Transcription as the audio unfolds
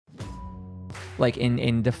like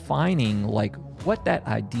in defining like what that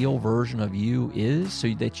ideal version of you is, so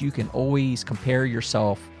that you can always compare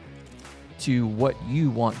yourself to what you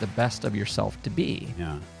want the best of yourself to be.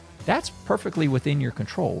 Yeah. That's perfectly within your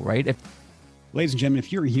control, right? Ladies and gentlemen,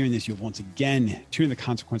 if you're hearing this, you'll once again tune in the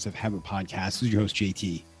Consequence of Habit podcast. This is your host,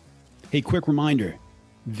 JT. Hey, quick reminder,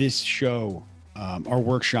 this show, our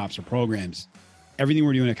workshops, our programs, everything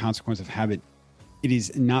we're doing at Consequence of Habit, it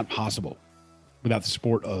is not possible without the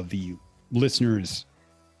support of the listeners,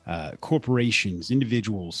 corporations,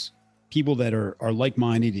 individuals, people that are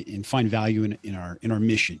like-minded and find value in our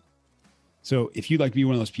mission. So if you'd like to be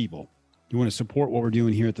one of those people, you want to support what we're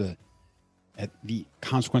doing here at the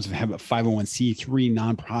Consequence of Habit 501c3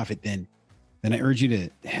 nonprofit, then I urge you to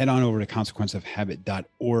head on over to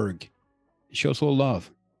consequenceofhabit.org. Show us a little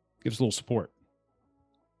love. Give us a little support.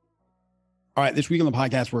 All right, this week on the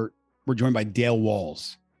podcast, we're joined by Dale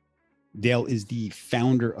Walls. Dale is the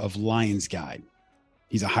founder of Lions Guide.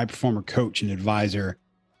 He's a high performer coach and advisor,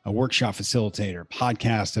 a workshop facilitator,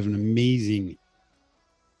 podcast of an amazing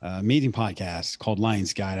podcast called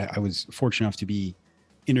Lions Guide. I was fortunate enough to be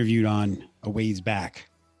interviewed on a ways back.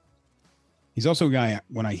 He's also a guy,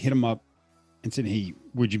 when I hit him up and said, hey,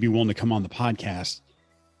 would you be willing to come on the podcast?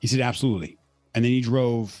 He said, absolutely. And then he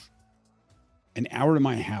drove an hour to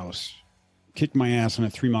my house, kicked my ass on a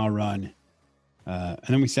 3-mile run. And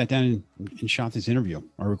then we sat down and shot this interview,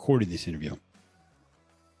 or recorded this interview.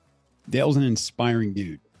 Dale's an inspiring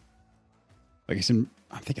dude. Like I said,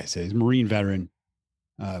 he's a Marine veteran.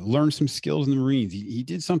 Learned some skills in the Marines. He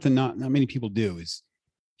did something not many people do, is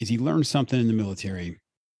he learned something in the military,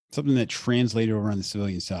 something that translated over on the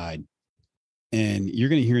civilian side. And you're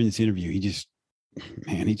going to hear in this interview, he just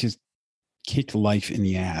kicked life in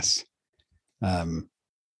the ass.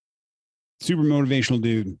 Super motivational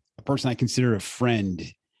dude, a person I consider a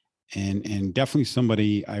friend, and definitely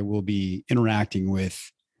somebody I will be interacting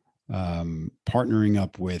with, partnering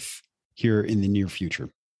up with here in the near future.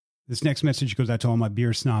 This next message goes out to all my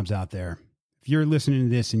beer snobs out there. If you're listening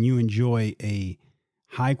to this and you enjoy a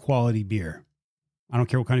high quality beer, I don't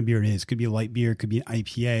care what kind of beer it is. It could be a light beer, it could be an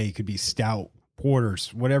IPA, it could be stout,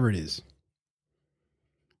 porters, whatever it is.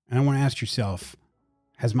 And I want to ask yourself,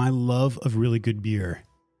 has my love of really good beer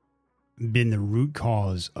been the root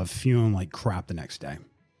cause of feeling like crap the next day?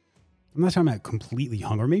 I'm not talking about completely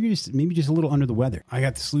hungover, maybe just a little under the weather. I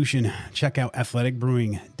got the solution. Check out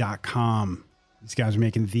athleticbrewing.com. These guys are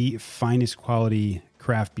making the finest quality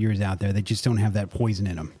craft beers out there. They just don't have that poison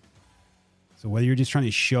in them. So whether you're just trying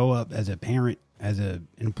to show up as a parent, as an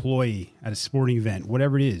employee at a sporting event,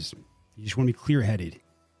 whatever it is, you just want to be clear-headed.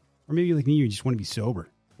 Or maybe like me, you just want to be sober.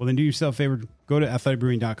 Well, then do yourself a favor. Go to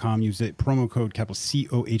athleticbrewing.com, use the promo code capital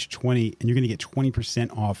COH20, and you're going to get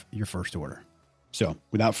 20% off your first order. So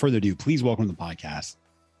without further ado, please welcome to the podcast,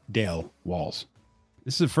 Dale Walls.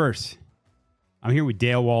 This is a first. I'm here with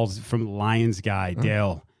Dale Walls from Lions Guide.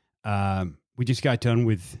 Dale, we just got done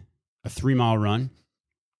with a 3-mile run.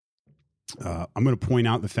 I'm going to point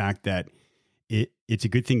out the fact that it's a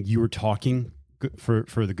good thing you were talking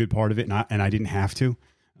for the good part of it, and I didn't have to,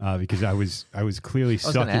 because I was clearly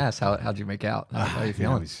stuck. I was going to ask, how'd you make out? How are you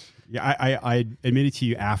feeling? I admitted to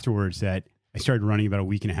you afterwards that I started running about a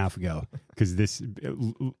week and a half ago, because this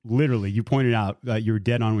literally, you pointed out that you were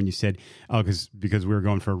dead on when you said, because we were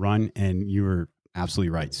going for a run, and you were absolutely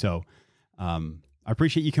right. So I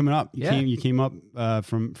appreciate you coming up. You came up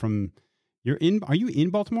from are you in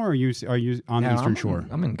Baltimore, or are you on the Eastern Shore?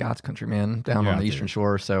 I'm in God's country, man, down on the Eastern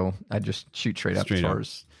Shore. So I just shoot straight up as far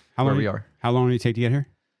as where we are. How long did it take to get here?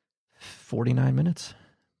 49 minutes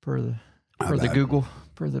per the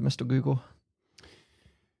Mr. Google.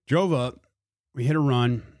 Drove up. We hit a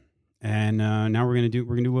run, and now we're gonna do a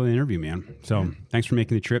little interview, man. So thanks for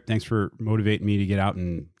making the trip. Thanks for motivating me to get out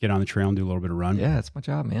and get on the trail and do a little bit of run. Yeah, it's my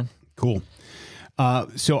job, man. Cool.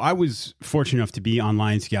 So I was fortunate enough to be on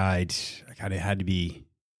Lions Guide. God, it had to be,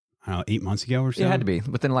 I don't know, 8 months ago or so. It had to be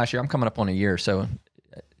within the last year. I'm coming up on a year, so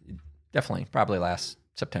definitely, probably last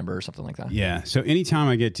September or something like that. Yeah. So anytime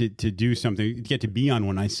I get to do something, get to be on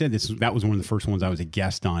one, I said that was one of the first ones I was a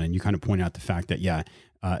guest on, and you kind of pointed out the fact that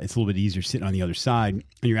it's a little bit easier sitting on the other side, and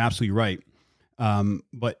you're absolutely right.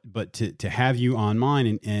 But to have you on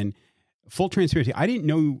mine, and full transparency, I didn't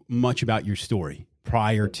know much about your story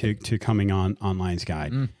prior to coming on Lions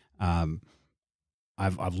Guide.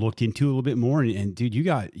 I've looked into it a little bit more, and dude,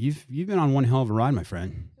 you've been on one hell of a ride, my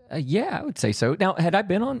friend. Yeah, I would say so. Now, I've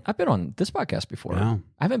been on this podcast before. No.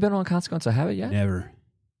 I haven't been on Consequence of Habit yet. Never.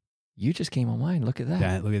 You just came on mine. Look at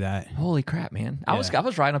that. Look at that. Holy crap, man. Yeah. I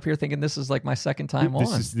was riding up here thinking this is like my second time on.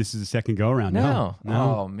 This is the second go around. No.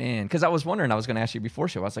 No. Oh, man. Because I was wondering, I was going to ask you before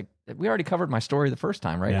show. I was like, we already covered my story the first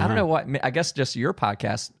time, right? Yeah. I don't know what. I guess just your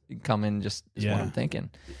podcast come in just is what I'm thinking.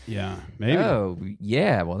 Yeah. Maybe. Oh,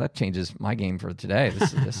 yeah. Well, that changes my game for today.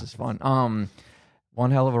 This is fun. One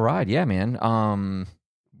hell of a ride. Yeah, man.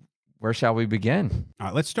 Where shall we begin? All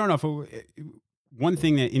right, let's start off. One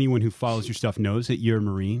thing that anyone who follows your stuff knows that you're a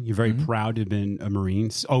Marine. You're very proud to have been a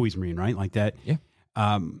Marine, always Marine, right? Like that. Yeah.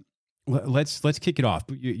 Let's kick it off.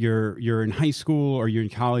 You're in high school or you're in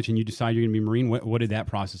college and you decide you're going to be a Marine. What did that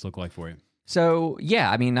process look like for you? So,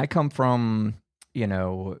 yeah, I mean, I come from,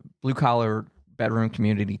 blue collar bedroom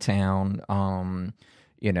community town.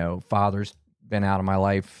 Father's been out of my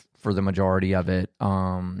life for the majority of it.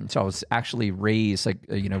 So I was actually raised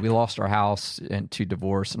we lost our house to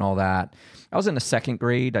divorce and all that. I was in the second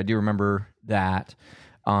grade. I do remember that.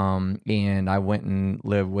 And I went and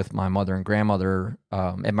lived with my mother and grandmother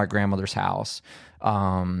at my grandmother's house.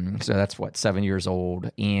 So that's 7 years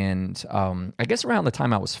old. And I guess around the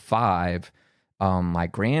time I was 5, my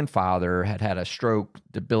grandfather had a stroke,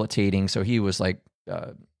 debilitating. So he was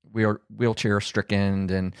wheelchair stricken,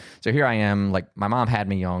 and so here I am. Like, my mom had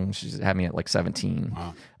me young; she had me at 17.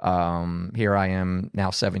 Wow. Here I am now,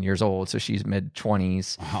 7 years old, so she's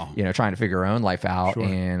mid-20s. Wow. Trying to figure her own life out. Sure.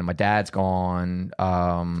 And my dad's gone,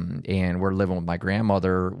 and we're living with my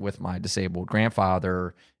grandmother with my disabled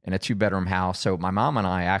grandfather in a 2-bedroom house. So my mom and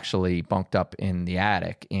I actually bunked up in the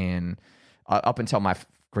attic, and up until my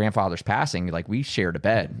grandfather's passing, we shared a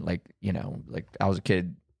bed. I was a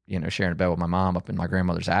kid, sharing a bed with my mom up in my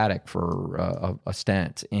grandmother's attic for a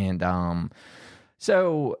stint. And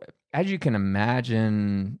so, as you can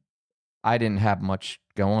imagine, I didn't have much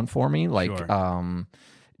going for me. Sure.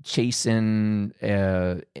 Chasing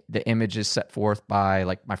the images set forth by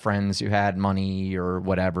my friends who had money or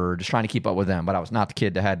whatever, just trying to keep up with them. But I was not the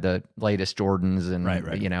kid that had the latest Jordans. And, right.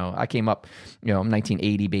 I came up, I'm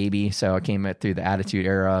 1980 baby. So I came up through the Attitude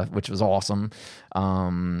Era, which was awesome.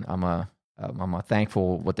 I'm a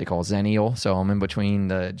thankful, what they call Zennial. So I'm in between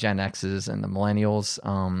the Gen X's and the Millennials.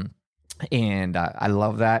 And I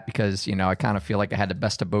love that because, I kind of feel like I had the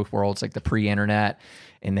best of both worlds, like the pre-internet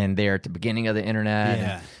and then there at the beginning of the internet.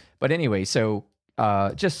 Yeah. But anyway, so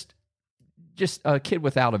just a kid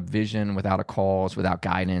without a vision, without a cause, without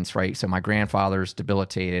guidance, right? So my grandfather's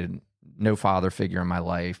debilitated, no father figure in my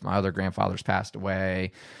life. My other grandfather's passed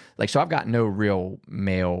away. So I've got no real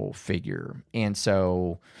male figure. And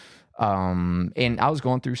so... and I was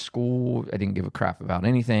going through school. I didn't give a crap about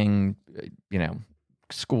anything,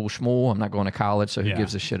 school schmool. I'm not going to college, so who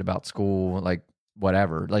gives a shit about school?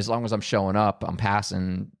 Whatever. As long as I'm showing up, I'm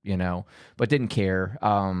passing, but didn't care.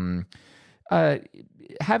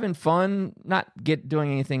 Having fun, not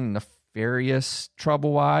doing anything nefarious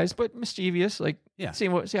trouble-wise, but mischievous,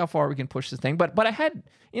 see how far we can push this thing. But I had,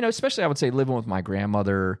 especially I would say living with my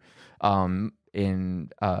grandmother,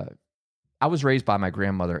 I was raised by my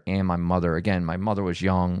grandmother and my mother. Again, my mother was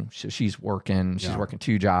young. She's working. She's working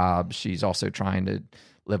 2 jobs. She's also trying to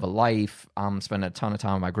live a life. I'm spending a ton of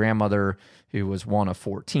time with my grandmother, who was one of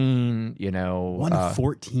 14, One of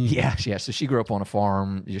 14? Yeah. So she grew up on a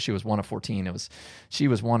farm. She was one of 14. She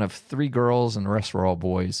was one of 3 girls, and the rest were all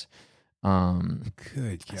boys.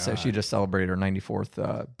 Good God. So she just celebrated her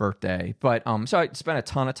 94th birthday. But so I spent a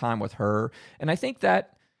ton of time with her. And I think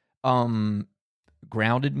that...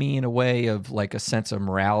 grounded me in a way of a sense of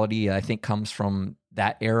morality. I think comes from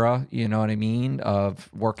that era, you know what I mean, of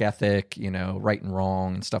work ethic, right and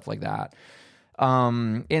wrong and stuff like that.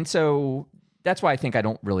 And so that's why I think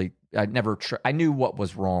I knew what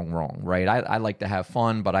was wrong, right? I like to have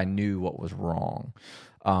fun, but I knew what was wrong.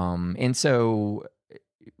 And so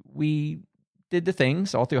we did the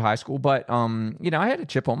things all through high school, but I had a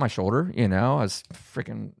chip on my shoulder, I was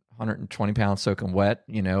freaking 120 pounds soaking wet,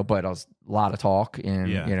 but I was a lot of talk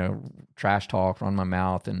and, trash talk, run my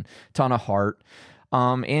mouth, and ton of heart.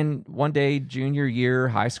 And one day, junior year,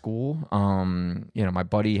 high school, my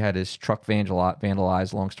buddy had his truck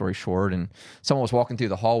vandalized, long story short, and someone was walking through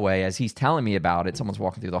the hallway. As he's telling me about it, someone's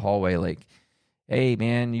walking through the hallway hey,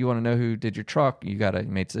 man, you want to know who did your truck? You got to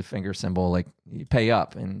make the finger symbol, you pay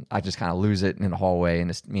up. And I just kind of lose it in the hallway,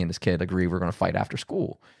 and me and this kid agree we're going to fight after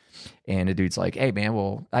school. And the dude's like, hey, man,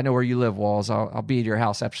 well, I know where you live, Walls. I'll be at your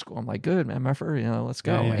house after school. I'm like, good, man, let's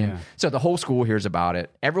go. Yeah. So the whole school hears about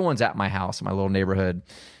it. Everyone's at my house in my little neighborhood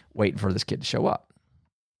waiting for this kid to show up.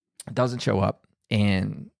 It doesn't show up.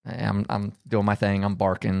 And I'm doing my thing. I'm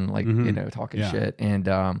barking, talking shit.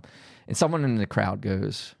 And someone in the crowd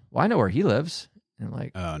goes, well, I know where he lives. And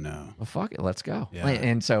like, oh no, well, fuck it, let's go. Yeah.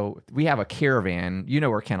 And so we have a caravan. You know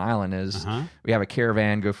where Kent Island is. We have a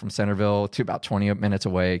caravan go from Centerville to about 20 minutes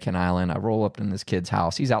away, Kent Island. I roll up in this kid's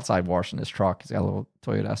house. He's outside washing his truck. He's got a little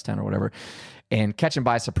Toyota S10 or whatever. And catch him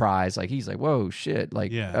by surprise. Like, he's like, whoa, shit.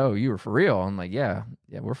 Like, oh, you were for real? I'm like, yeah,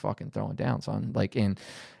 we're fucking throwing down, son. Like, and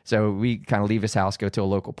so we kind of leave his house, go to a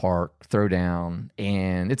local park, throw down,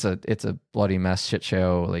 and it's a bloody mess, shit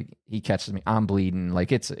show. Like, he catches me, I'm bleeding.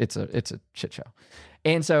 Like, it's a shit show.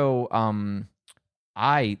 And so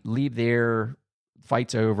I leave there,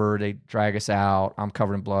 fight's over, they drag us out. I'm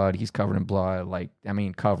covered in blood, he's covered in blood, like, I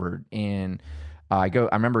mean, covered. And I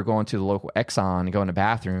remember going to the local Exxon and go in the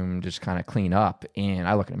bathroom, just kind of clean up. And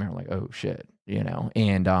I look in the mirror like, oh shit, you know,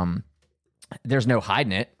 and there's no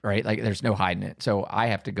hiding it, right? Like, there's no hiding it. So I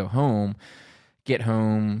have to go home, get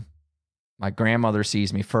home. My grandmother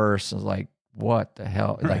sees me first. I was like, what the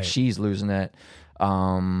hell? Right. Like, she's losing it.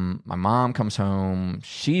 My mom comes home,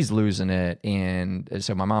 she's losing it. And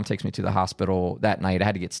so my mom takes me to the hospital that night. I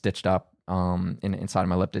had to get stitched up inside of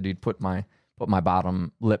my lip. The dude put my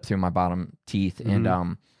bottom lip through my bottom teeth. And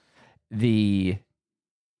I'm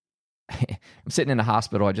sitting in the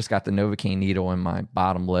hospital. I just got the Novocaine needle in my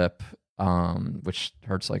bottom lip, which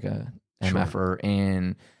hurts like a MFer.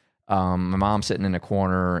 And my mom's sitting in a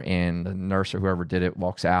corner, and the nurse or whoever did it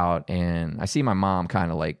walks out, and I see my mom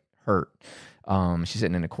kind of like hurt. She's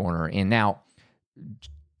sitting in a corner. And now,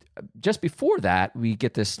 just before that, we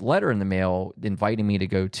get this letter in the mail inviting me to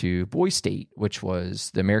go to Boys State, which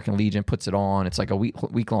was the American Legion puts it on. It's like a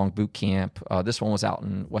week-long boot camp. This one was out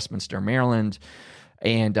in Westminster, Maryland.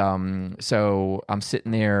 And so I'm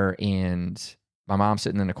sitting there, and my mom's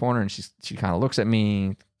sitting in the corner, and she kind of looks at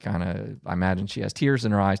me, I imagine she has tears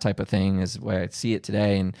in her eyes type of thing is the way I see it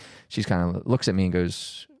today. And she's kind of looks at me and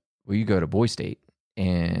goes, will you go to Boys State?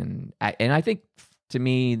 And I think, to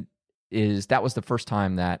me, that was the first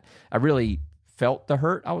time that I really felt the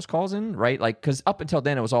hurt I was causing, right? Like, because up until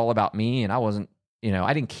then it was all about me, and I wasn't,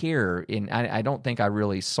 I didn't care. And I don't think I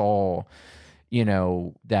really saw,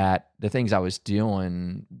 that the things I was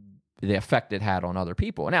doing, the effect it had on other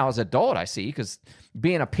people. Now, as an adult, I see, because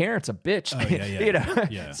being a parent's a bitch,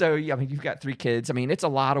 Yeah. So, I mean, you've got 3 kids. I mean, it's a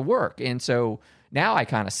lot of work. And so now I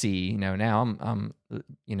kind of see, now I'm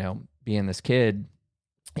being this kid,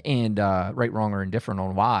 and right, wrong, or indifferent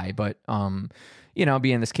on why, but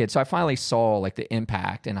being this kid. So I finally saw like the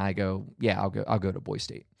impact, and I go, yeah, I'll go to Boys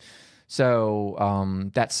State. So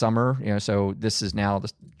that summer, so this is now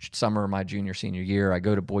the summer of my senior year, I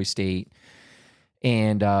go to Boys State,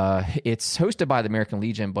 and it's hosted by the American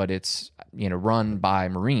Legion, but it's run by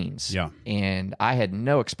Marines. Yeah. And I had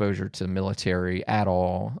no exposure to military at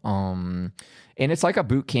all. And it's like a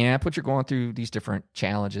boot camp, but you're going through these different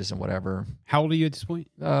challenges and whatever. How old are you at this point?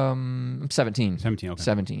 I'm 17. 17, okay.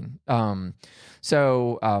 17.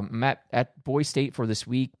 So I'm at Boys State for this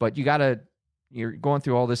week, but you're going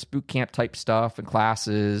through all this boot camp type stuff and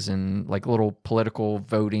classes and like little political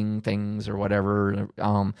voting things or whatever.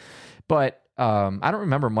 But I don't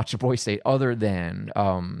remember much of Boys State other than,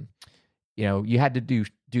 you had to do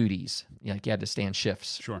duties. Like, you had to stand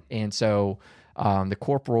shifts. Sure. And so the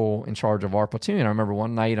corporal in charge of our platoon, I remember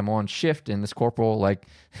one night I'm on shift, and this corporal, like,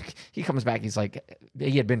 he comes back, he's like,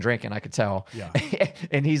 he had been drinking, I could tell. Yeah.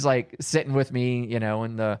 And he's like sitting with me,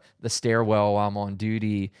 in the stairwell while I'm on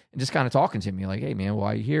duty, and just kind of talking to me like, hey man,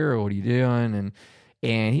 why are you here? What are you doing?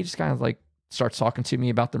 And he just kind of like starts talking to me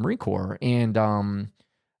about the Marine Corps. And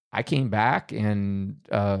I came back, and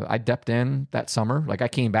I depped in that summer. Like, I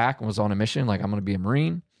came back and was on a mission, like, I'm going to be a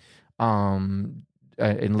Marine.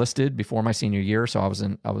 Enlisted before my senior year, so I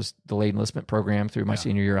was delayed enlistment program through my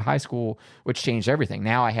senior year of high school, which changed everything.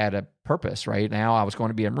 Now I had a purpose, right? Now I was going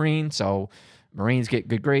to be a Marine, so Marines get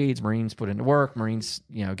good grades, Marines put into work, Marines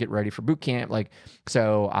get ready for boot camp. Like,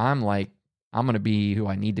 so I'm like, I'm going to be who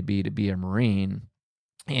I need to be a Marine,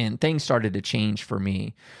 and things started to change for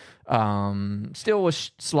me. Still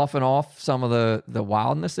was sloughing off some of the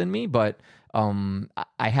wildness in me, but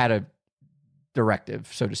I had a directive,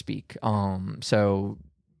 so to speak. So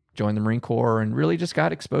joined the Marine Corps and really just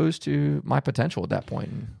got exposed to my potential at that point.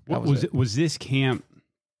 Was this camp,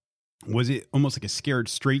 was it almost like a scared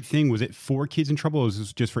straight thing? Was it for kids in trouble, or was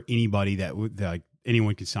this just for anybody that like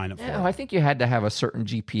anyone could sign up for? I think you had to have a certain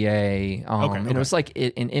GPA. And it was like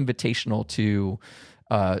an invitational to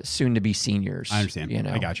soon to be seniors. I understand.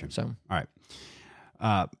 I got you. So all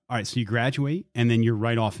right. So you graduate, and then you're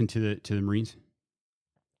right off into the Marines.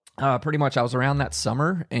 Pretty much, I was around that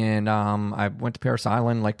summer, and I went to Paris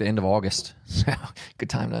Island like the end of August. So good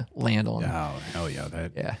time to land on. Oh, hell yeah!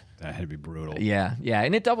 That had to be brutal. Yeah,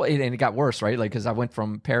 and it got worse, right? Like, because I went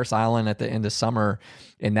from Paris Island at the end of summer,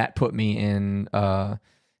 and that put me in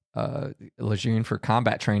Lejeune for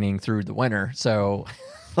combat training through the winter. So,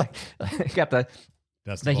 like, I got the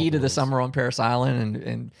heat of the summer on Paris Island,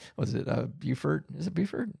 and was it Beaufort? Is it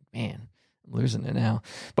Beaufort? Man, I'm losing it now.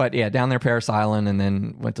 But yeah, down there, Paris Island, and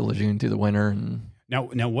then went to Lejeune through the winter. And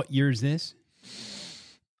now, what year is this?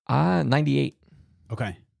 98.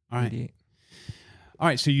 Okay, all right, 98. All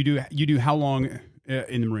right. So you do how long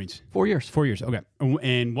in the Marines? 4 years. 4 years. Okay.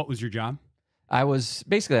 And what was your job? I was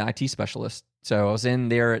basically an IT specialist. So I was in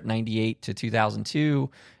there at 98 to 2002.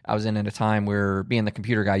 I was in at a time where, being the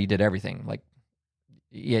computer guy, you did everything. Like,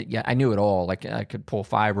 yeah, I knew it all. Like, I could pull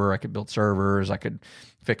fiber, I could build servers, I could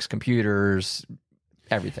fix computers,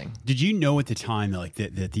 everything. Did you know at the time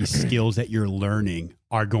that these skills that you're learning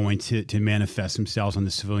are going to manifest themselves in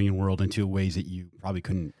the civilian world into ways that you probably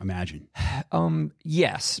couldn't imagine?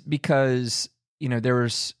 Yes, because, there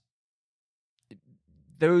was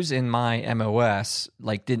those in my MOS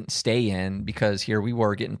like didn't stay in, because here we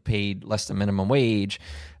were getting paid less than minimum wage,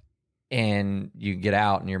 and you get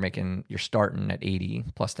out and you're starting at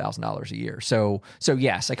 $80,000+ a year. So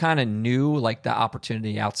yes, I kind of knew like the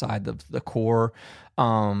opportunity outside the Corps.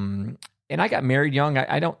 And I got married young.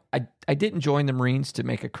 I didn't join the Marines to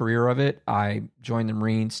make a career of it. I joined the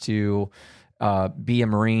Marines to be a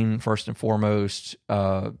Marine first and foremost,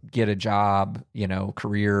 get a job,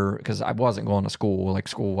 career, because I wasn't going to school. Like,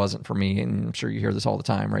 school wasn't for me, and I'm sure you hear this all the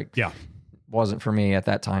time, right? Yeah. Wasn't for me at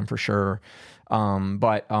that time, for sure.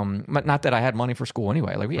 But not that I had money for school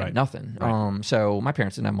anyway. Like, we had nothing. Right. So my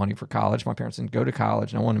parents didn't have money for college. My parents didn't go to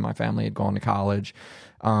college. No one in my family had gone to college.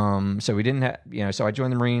 So we didn't have, so I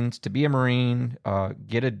joined the Marines to be a Marine,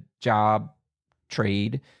 get a job,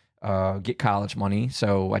 trade, get college money.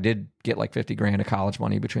 So I did get like $50,000 of college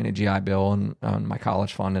money between a GI Bill and my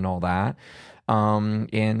college fund and all that.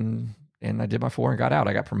 And I did my 4 and got out.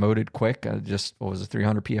 I got promoted quick. I just was a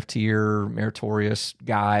 300 PFT meritorious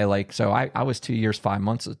guy. Like, so I was 2 years, 5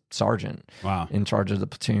 months a sergeant. Wow. In charge of the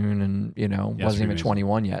platoon, and, wasn't even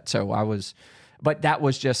 21 yet. So but that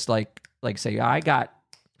was just like say, I got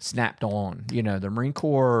snapped on, the Marine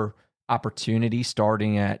Corps opportunity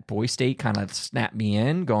starting at Boy State kind of snapped me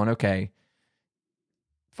in, going, okay,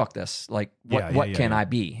 fuck this. Like, what can I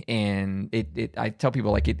be? And I tell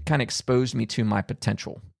people, like, it kind of exposed me to my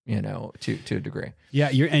potential, to a degree. Yeah.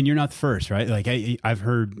 You're not the first, right? Like, I've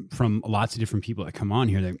heard from lots of different people that come on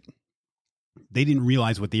here that they didn't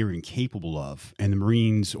realize what they were even capable of. And the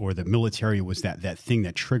Marines or the military was that thing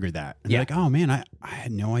that triggered that. And they're like, oh man, I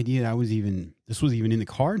had no idea this was even in the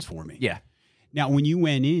cards for me. Yeah. Now, when you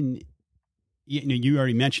went in, you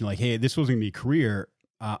already mentioned, like, hey, this wasn't going to be a career.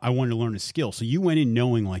 I wanted to learn a skill. So you went in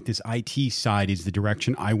knowing, like, this IT side is the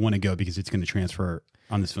direction I want to go because it's going to transfer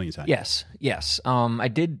on the civilian side. Yes. I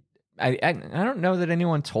did. I don't know that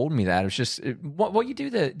anyone told me that. It was just what you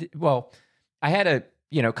do. Well, I had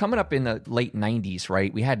coming up in the late 90s,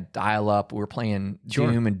 right? We had dial up. We were playing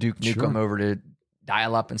Doom and Duke Nukem over to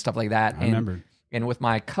dial up and stuff like that. I remember. And with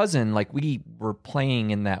my cousin, like, we were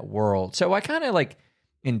playing in that world. So I kind of like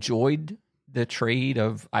enjoyed the trade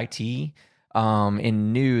of IT,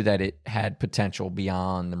 and knew that it had potential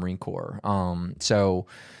beyond the Marine Corps. So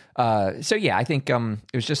yeah, I think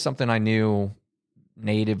it was just something I knew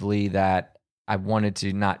natively, that I wanted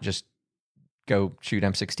to not just go shoot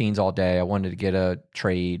M16s all day. I wanted to get a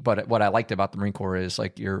trade. But what I liked about the Marine Corps is,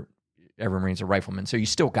 like, every Marine's a rifleman, so you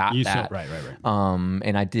still got that. Right.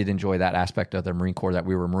 And I did enjoy that aspect of the Marine Corps, that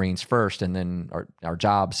we were Marines first, and then our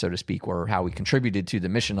jobs, so to speak, were how we contributed to the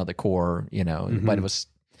mission of the Corps. Mm-hmm. But it was,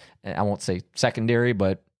 I won't say secondary,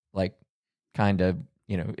 but like kind of,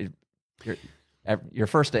 you're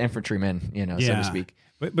first to infantryman, so to speak.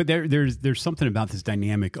 But there's something about this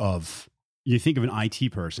dynamic of, you think of an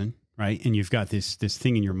IT person, right? And you've got this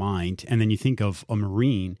thing in your mind, and then you think of a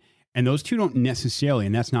Marine, and those two don't necessarily,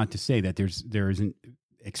 and that's not to say that there isn't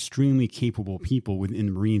extremely capable people within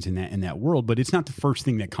the Marines in that world, but it's not the first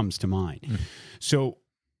thing that comes to mind. Mm. So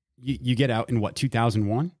you get out in what,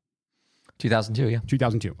 2001? 2002, yeah.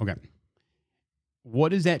 2002, okay. What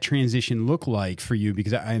does that transition look like for you?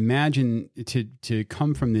 Because I imagine to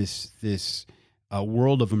come from this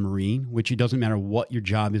world of a Marine, which it doesn't matter what your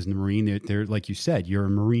job is in the Marine, they're like you said, you're a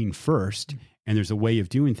Marine first, and there's a way of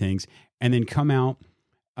doing things, and then come out.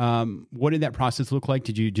 What did that process look like?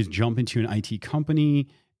 Did you just jump into an IT company?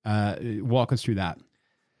 Walk us through that.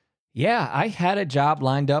 Yeah, I had a job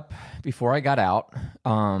lined up before I got out,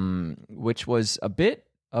 which was a bit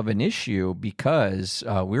of an issue because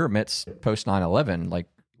we were amidst post 9/11. Like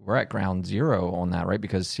we're at ground zero on that, right?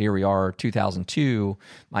 Because here we are, 2002.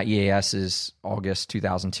 My EAS is August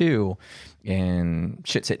 2002, and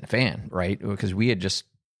shit's hitting the fan, right? Because we had just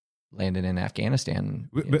landed in Afghanistan.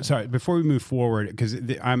 But sorry, before we move forward, because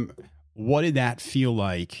what did that feel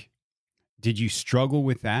like? Did you struggle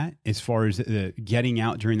with that as far as getting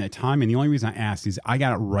out during that time? And the only reason I asked is I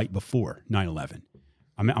got it right before 9/11.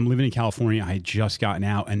 I'm living in California. I had just gotten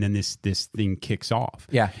out, and then this thing kicks off.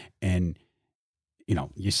 Yeah. And,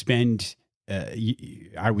 you spend,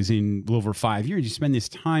 I was in a little over 5 years. You spend this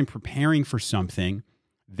time preparing for something,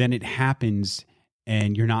 then it happens,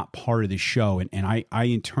 and you're not part of the show. And I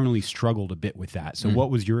internally struggled a bit with that. So what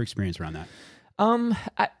was your experience around that?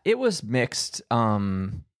 It was mixed.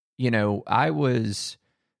 I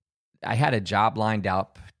had a job lined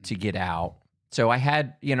up to get out. So I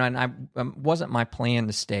had, and I wasn't my plan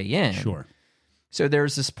to stay in. Sure. So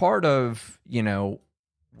there's this part of,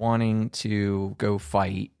 wanting to go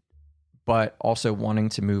fight, but also wanting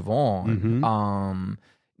to move on. Mm-hmm.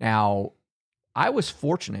 Now, I was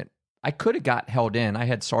fortunate. I could have got held in. I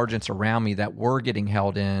had sergeants around me that were getting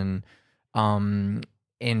held in. And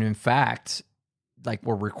in fact, like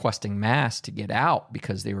were requesting mass to get out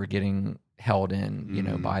because they were getting held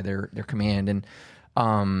in, by their command.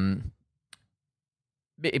 And,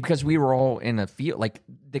 because we were all in a field, like,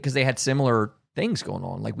 because they had similar things going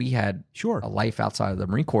on. Like we had a life outside of the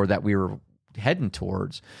Marine Corps that we were heading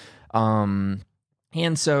towards. And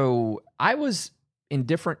so I was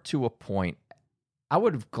indifferent to a point. I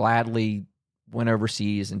would have gladly went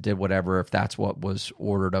overseas and did whatever if that's what was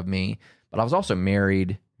ordered of me. But I was also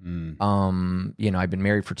married. I'd been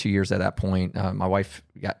married for 2 years at that point. My wife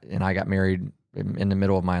and I got married in the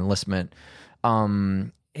middle of my enlistment.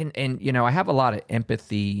 And I have a lot of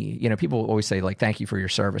empathy. People always say like, "Thank you for your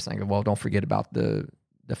service." And I go, "Well, don't forget about the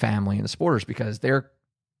family and the supporters because they're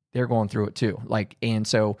going through it too." Like, and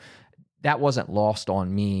so that wasn't lost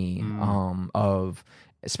on me. Of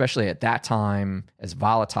especially at that time, as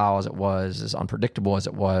volatile as it was, as unpredictable as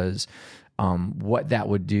it was, what that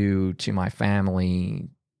would do to my family.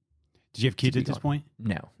 Did you have kids at this point?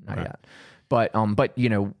 No, not yet. But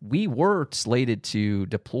we were slated to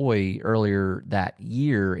deploy earlier that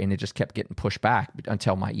year, and it just kept getting pushed back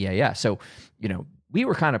until my EAS. So, we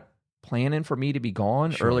were kind of planning for me to be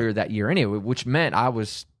gone earlier that year anyway, which meant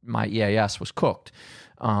my EAS was cooked.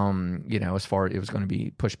 As far as it was going to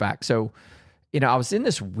be pushed back. So, I was in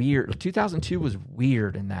this weird. 2002 was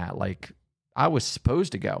weird in that, like, I was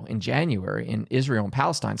supposed to go in January, and Israel and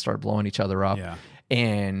Palestine started blowing each other up,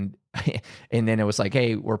 and then it was like,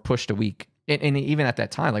 hey, we're pushed a week. And even at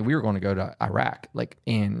that time, like we were going to go to Iraq, like,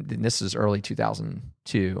 and this is early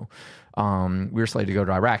 2002. We were slated to go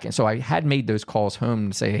to Iraq. And so I had made those calls home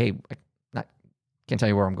to say, hey, I can't tell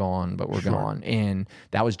you where I'm going, but we're going. And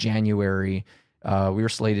that was January. We were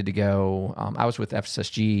slated to go. I was with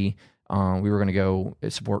FSSG. We were going to go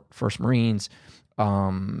support First Marines.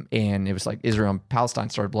 And it was like Israel and Palestine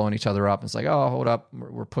started blowing each other up. It's like, oh, hold up.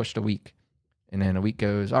 We're pushed a week. And then a week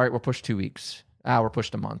goes, all right, we're pushed 2 weeks. We're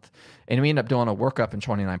pushed a month. And we ended up doing a workup in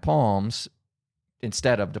 29 Palms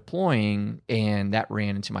instead of deploying, and that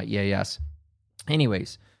ran into my EAS.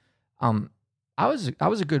 Anyways, I was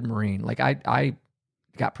a good Marine. Like I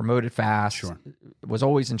got promoted fast, was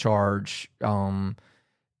always in charge,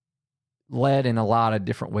 led in a lot of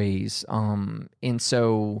different ways. And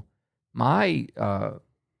so my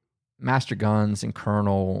master guns and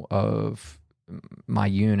colonel of my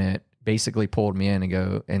unit basically pulled me in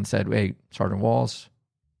and said, hey, Sergeant Walls,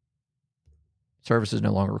 service is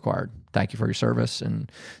no longer required. Thank you for your service.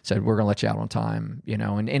 And said, we're going to let you out on time,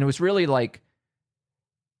 and it was really like,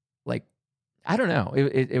 I don't know.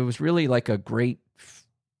 It was really like a great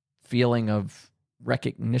feeling of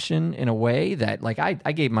recognition in a way that like, I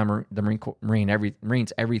gave the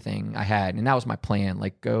Marines everything I had. And that was my plan.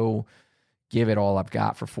 Like, go give it all I've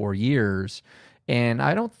got for 4 years. And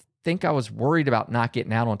I don't think I was worried about not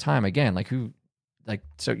getting out on time again.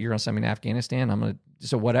 So you're gonna send me to Afghanistan.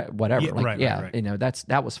 Whatever. Yeah, right.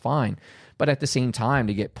 That was fine. But at the same time,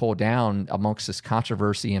 to get pulled down amongst this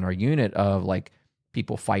controversy in our unit of like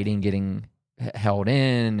people fighting, getting held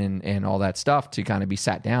in and all that stuff, to kind of be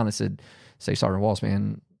sat down and say, Sergeant Walls,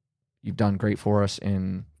 man, you've done great for us,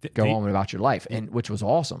 and go on about your life. And which was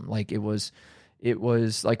awesome. Like it was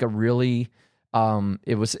like a really,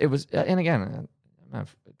 it was, and again, I'm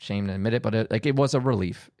ashamed to admit it, but it was a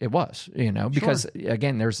relief. It was, because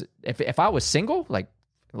again, if I was single, like,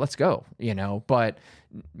 let's go, but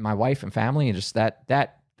my wife and family, and just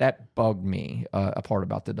that bugged me a part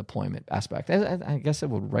about the deployment aspect. I guess it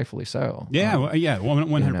would rightfully so. Yeah.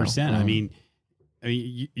 100%. I mean, I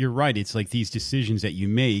mean, you're right. It's like these decisions that you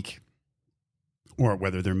make, or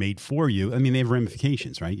whether they're made for you. I mean, they have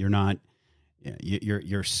ramifications, right? You're not,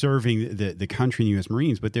 you're serving the country in the U.S.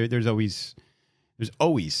 Marines, but there's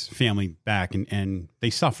always family back, and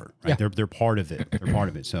they suffer, right? Yeah. They're part of it. They're part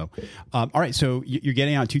of it. So, all right. So you're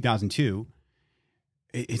getting out in 2002.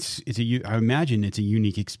 I imagine it's a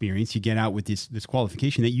unique experience. You get out with this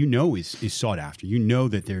qualification that is sought after. You know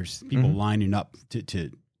that there's people lining up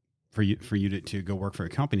for you to go work for a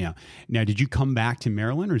company now. Now, did you come back to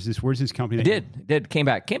Maryland, or where's this company? Came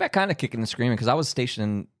back kind of kicking and screaming because I was stationed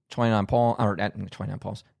in 29 Palms, or at 29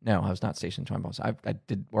 Palms. No, I was not stationed in 29 Palms. I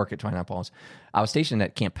did work at 29 Palms. I was stationed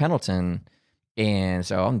at Camp Pendleton, and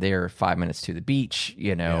so I'm there 5 minutes to the beach,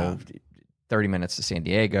 30 minutes to San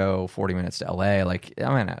Diego, 40 minutes to LA. Like,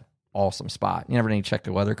 I'm in an awesome spot. You never need to check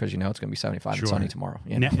the weather because it's going to be 75 and sunny tomorrow.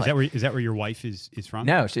 Is that where your wife is from?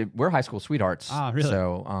 No, we're high school sweethearts. Ah, really?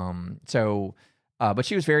 But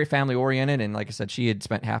she was very family oriented, and like I said, she had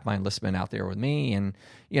spent half my enlistment out there with me, and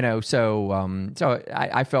so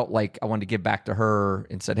I felt like I wanted to give back to her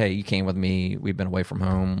and said, "Hey, you came with me. We've been away from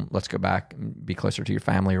home. Let's go back and be closer to your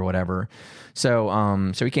family or whatever."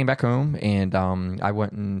 So we came back home, and I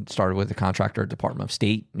went and started with the contractor at Department of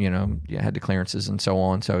State. Had the clearances and so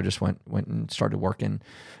on. So I just went and started working.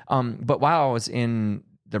 But while I was in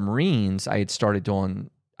the Marines, I had started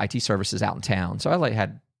doing IT services out in town. So I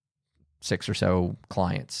had 6 or so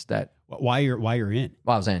clients that. Why you're in?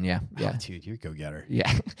 While I was in, yeah. Oh, dude, you're a go-getter.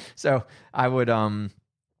 Yeah. So I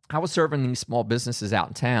was serving these small businesses out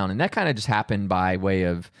in town, and that kind of just happened by way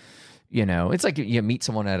of, it's like you meet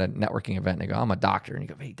someone at a networking event and they go, "I'm a doctor," and you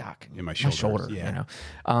go, "Hey, doc, my shoulder." Yeah.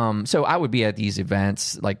 So I would be at these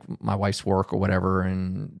events, like my wife's work or whatever,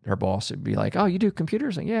 and her boss would be like, "Oh, you do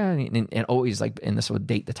computers?" Like, yeah, and always like, and this would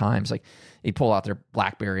date the times, like he'd pull out their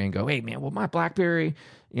BlackBerry and go, "Hey, man, well, my BlackBerry,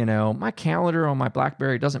 my calendar on my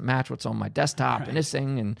BlackBerry doesn't match what's on my desktop, and this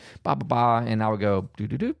thing, and blah blah blah," and I would go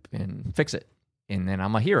doop and fix it, and then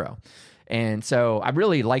I'm a hero. And so I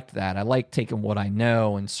really liked that. I like taking what I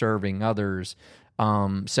know and serving others.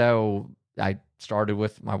 So I started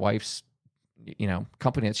with my wife's,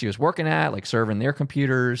 company that she was working at, like serving their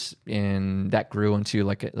computers, and that grew into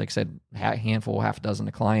like I said, half a dozen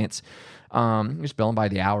of clients, just billing by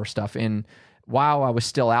the hour stuff. And while I was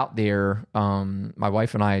still out there, my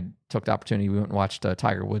wife and I took the opportunity. We went and watched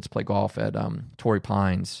Tiger Woods play golf at Torrey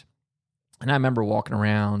Pines, and I remember walking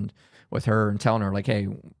around with her and telling her like, "Hey,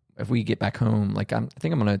 if we get back home, like I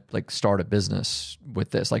think I'm gonna like start a business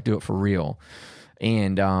with this, like do it for real."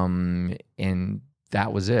 And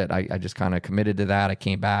that was it. I just kind of committed to that. I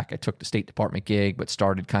came back. I took the State Department gig, but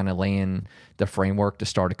started kind of laying the framework to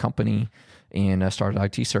start a company, and started an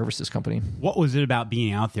IT services company. What was it about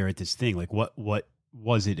being out there at this thing? Like what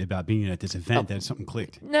was it about being at this event that something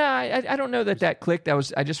clicked? No, I don't know that clicked.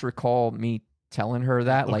 I just recall me telling her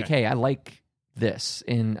that, like, "Hey, I like this."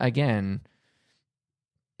 And again,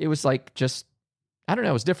 it was like just, I don't know,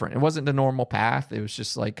 it was different. It wasn't the normal path. It was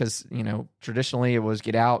just like, because, traditionally it was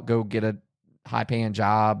get out, go get a high paying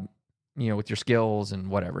job, with your skills and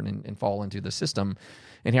whatever, and fall into the system.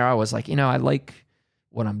 And here I was like, I like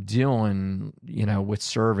what I'm doing, with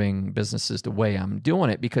serving businesses the way I'm doing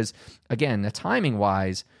it. Because again, the timing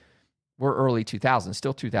wise, we're early 2000s,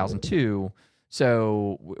 still 2002.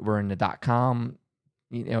 So we're in the .com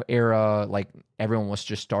era. Like everyone was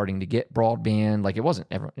just starting to get broadband. Like it wasn't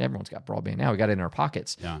everyone's got broadband now. We got it in our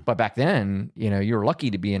pockets. Yeah. But back then, you were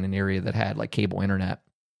lucky to be in an area that had like cable internet.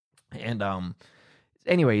 And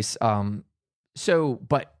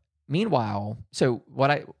but meanwhile, so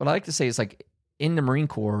what I like to say is like in the Marine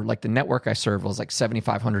Corps, like the network I served was like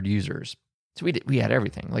 7,500 users. So we had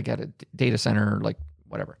everything, like at a data center, like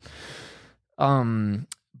whatever.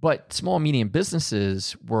 But small, medium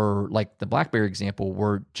businesses were, like the BlackBerry example,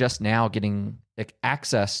 were just now getting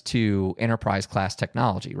access to enterprise class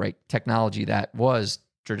technology, right? Technology that was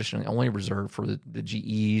traditionally only reserved for the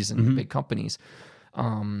GEs and the big companies.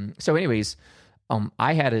 So anyways,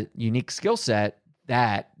 I had a unique skill set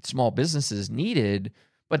that small businesses needed,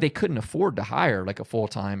 but they couldn't afford to hire like a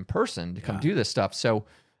full-time person to come do this stuff. So,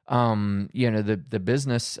 the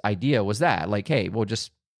business idea was that, like, hey, we'll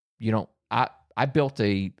just, I built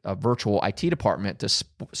a virtual IT department to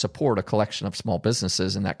support a collection of small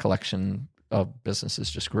businesses, and that collection of businesses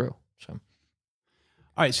just grew. So, all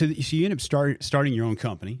right. So you end up starting your own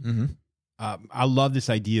company. Mm-hmm. I love this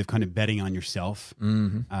idea of kind of betting on yourself.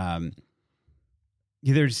 Mm-hmm.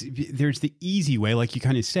 There's the easy way, like you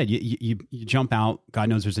kind of said. You jump out. God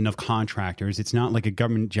knows there's enough contractors. It's not like a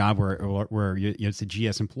government job where it's a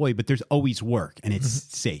GS employee, but there's always work and it's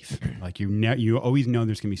safe. Like you always know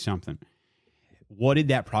there's gonna be something. what did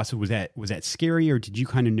that process, was that scary, or did you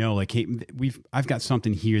kind of know like, hey, I've got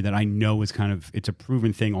something here that I know is kind of, it's a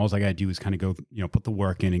proven thing. All I got to do is kind of go, put the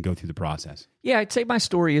work in and go through the process. Yeah, I'd say my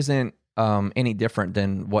story isn't any different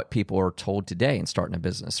than what people are told today in starting a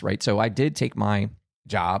business, right? So I did take my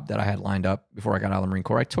job that I had lined up before I got out of the Marine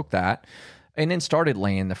Corps. I took that and then started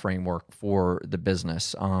laying the framework for the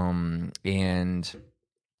business, and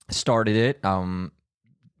started it.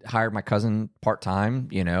 Hired my cousin part-time,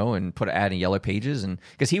 and put an ad in Yellow Pages, and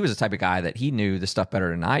because he was the type of guy that he knew the stuff better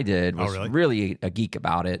than I did, was really a geek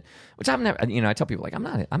about it, which I've never, I tell people like,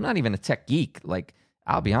 I'm not even a tech geek. Like,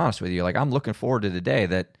 I'll be honest with you. Like, I'm looking forward to the day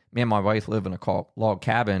that me and my wife live in a log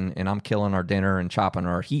cabin and I'm killing our dinner and chopping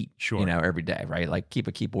our heat, every day, right? Like, keep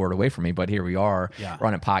a keyboard away from me. But here we are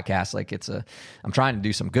running podcasts. Like, I'm trying to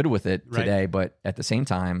do some good with it today, but at the same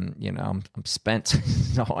time, I'm spent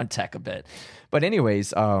on tech a bit. But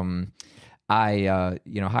anyways, I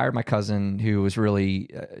hired my cousin who was really,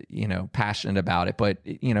 passionate about it. But,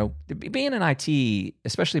 being in IT,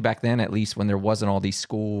 especially back then, at least when there wasn't all these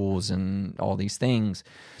schools and all these things,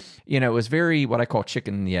 it was very what I call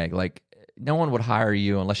chicken and the egg. Like, no one would hire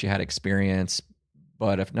you unless you had experience.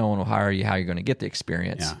 But if no one will hire you, how are you going to get the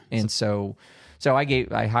experience? Yeah. And so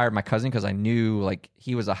I hired my cousin because I knew like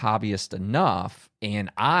he was a hobbyist enough,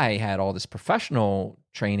 and I had all this professional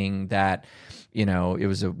training that, it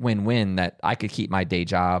was a win-win that I could keep my day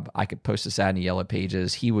job. I could post this ad in the Yellow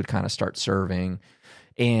Pages. He would kind of start serving.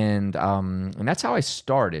 And that's how I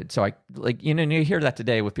started. So I you hear that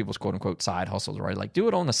today with people's quote unquote side hustles, right? Like, do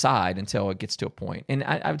it on the side until it gets to a point. And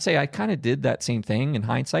I would say I kind of did that same thing in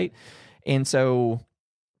hindsight. And so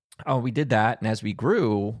we did that. And as we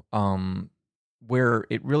grew, where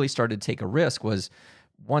it really started to take a risk was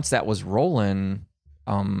once that was rolling,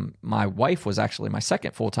 my wife was actually my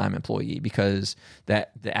second full-time employee, because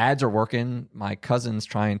the ads are working. My cousin's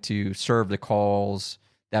trying to serve the calls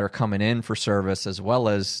that are coming in for service as well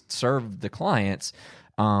as serve the clients.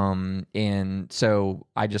 And so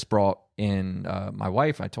I just brought in my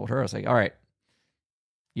wife. I told her, I was like, all right,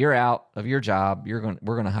 you're out of your job. We're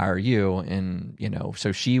going to hire you. And,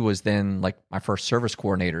 so she was then like my first service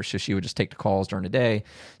coordinator. So she would just take the calls during the day.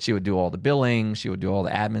 She would do all the billing. She would do all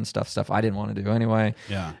the admin stuff I didn't want to do anyway.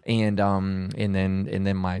 Yeah. And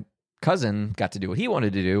then my cousin got to do what he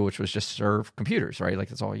wanted to do, which was just serve computers, right? Like,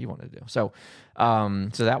 that's all he wanted to do. So,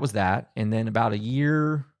 so that was that. And then about a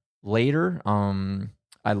year later,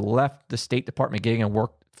 I left the State Department gig and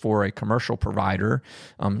worked for a commercial provider,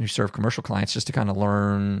 who served commercial clients, just to kind of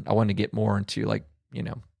learn. I wanted to get more into like,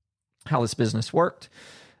 how this business worked.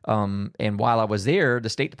 And while I was there, the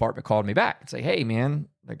State Department called me back and say, hey man,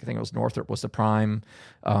 like, I think it was Northrop was the prime.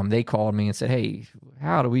 They called me and said, hey,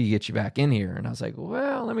 how do we get you back in here? And I was like,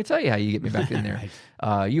 well, let me tell you how you get me back in there.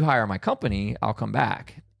 Right. You hire my company, I'll come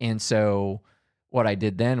back. And so what I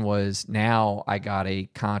did then was, now I got a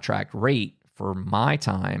contract rate for my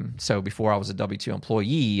time. So before I was a W-2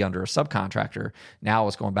 employee under a subcontractor, now I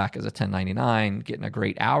was going back as a 1099, getting a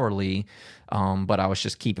great hourly. But I was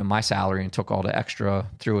just keeping my salary and took all the extra,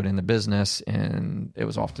 threw it in the business, and it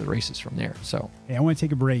was off to the races from there. So, hey, I want to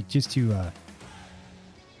take a break just to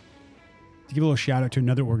give a little shout out to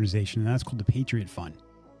another organization, and that's called the Patriot Fund.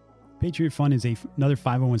 Patriot Fund is another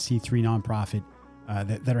 501c3 nonprofit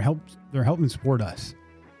that are helping support us,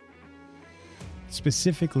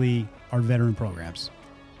 specifically our veteran programs.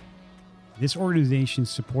 This organization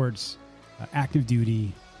supports active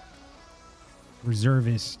duty,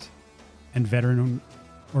 reservist, and veteran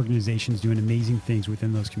organizations doing amazing things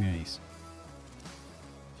within those communities.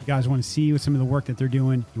 If you guys want to see some of the work that they're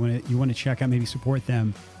doing, you want to check out, maybe support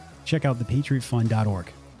them, check out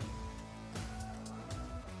thepatriotfund.org.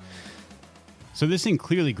 So this thing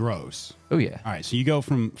clearly grows. Oh yeah. All right. So you go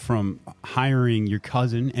from hiring your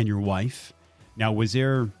cousin and your wife. Now, was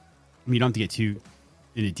there, you don't have to get too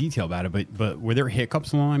into detail about it, but were there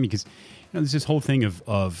hiccups along the line? Because there's this whole thing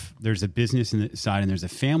of there's a business side and there's a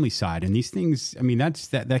family side, and these things, I mean,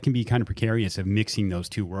 that can be kind of precarious of mixing those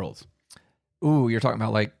two worlds. Ooh, you're talking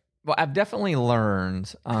about like, well, I've definitely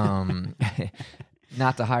learned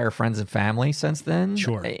not to hire friends and family since then.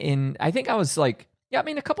 Sure. And I think I was like,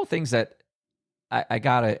 a couple things that I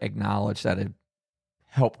gotta acknowledge that had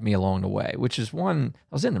helped me along the way, which is one,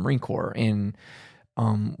 I was in the Marine Corps, and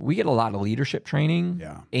we get a lot of leadership training.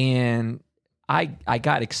 Yeah. And I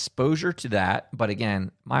got exposure to that. But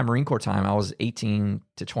again, my Marine Corps time, I was 18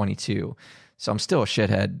 to 22. So I'm still a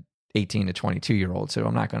shithead 18 to 22 year old. So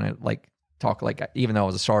I'm not going to like talk like, even though I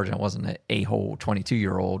was a sergeant, I wasn't an a-hole 22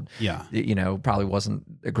 year old. Yeah. Probably wasn't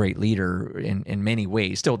a great leader in many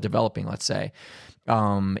ways, still developing, let's say.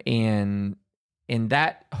 And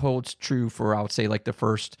that holds true for, I would say, like the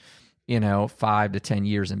first, 5 to 10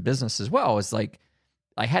 years in business as well, is like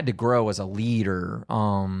I had to grow as a leader.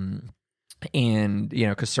 And,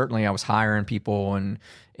 because certainly I was hiring people and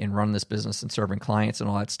running this business and serving clients and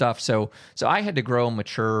all that stuff. So I had to grow and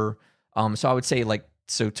mature. So I would say, like,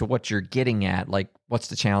 so to what you're getting at, like, what's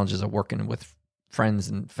the challenges of working with friends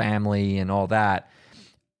and family and all that?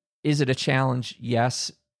 Is it a challenge?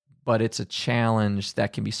 Yes, but it's a challenge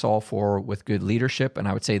that can be solved for with good leadership. And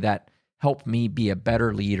I would say that helped me be a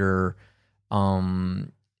better leader,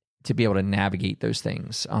 to be able to navigate those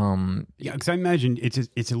things. Yeah, because I imagine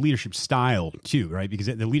it's a leadership style too, right? Because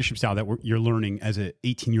the leadership style that you're learning as an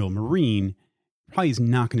 18-year-old Marine probably is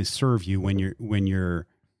not going to serve you when you're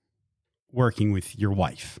working with your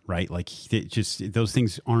wife, right? Like, those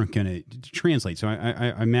things aren't going to translate. So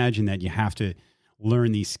I imagine that you have to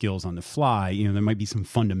learn these skills on the fly. There might be some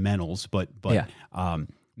fundamentals, but Yeah.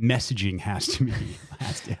 Messaging has to be.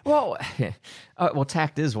 Well,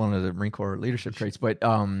 tact is one of the Marine Corps leadership traits, but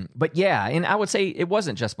yeah, and I would say it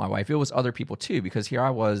wasn't just my wife; it was other people too. Because here I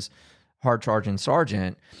was, hard charging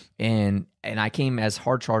sergeant, and I came as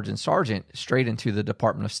hard charging sergeant straight into the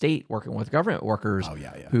Department of State, working with government workers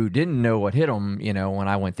who didn't know what hit them, when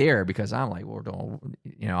I went there, because I'm like,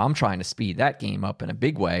 I'm trying to speed that game up in a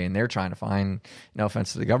big way, and they're trying to find, no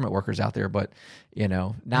offense to the government workers out there, but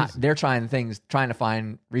they're trying to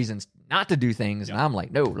find reasons not to do things, and I'm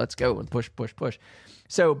like, no, let's go and push.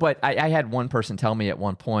 So, but I had one person tell me at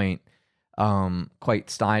one point, quite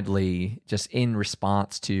snidely, just in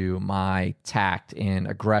response to my tact and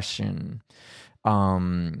aggression,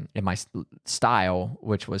 in my style,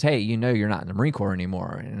 which was, hey, you're not in the Marine Corps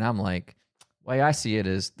anymore. And I'm like, the way I see it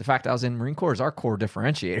is the fact I was in the Marine Corps is our core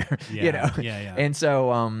differentiator, Yeah. And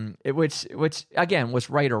so, which again was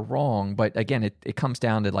right or wrong, but again, it comes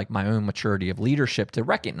down to like my own maturity of leadership to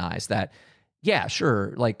recognize that, yeah,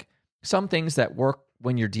 sure, like some things that work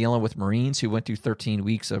when you're dealing with Marines who went through 13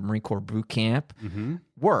 weeks of Marine Corps boot camp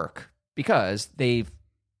work because they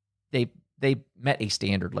met a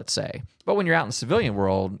standard, let's say. But when you're out in the civilian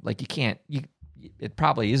world, like it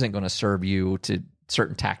probably isn't going to serve you to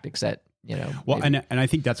certain tactics that, Well, and I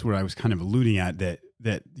think that's what I was kind of alluding at,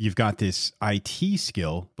 that you've got this IT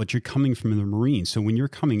skill, but you're coming from the Marines. So when you're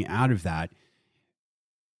coming out of that,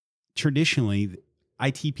 traditionally,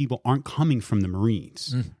 IT people aren't coming from the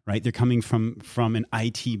Marines, right? They're coming from an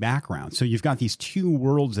IT background. So you've got these two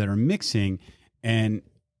worlds that are mixing, and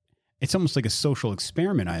it's almost like a social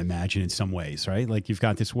experiment, I imagine, in some ways, right? Like you've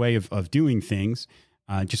got this way of doing things.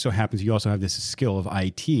 Just so happens you also have this skill of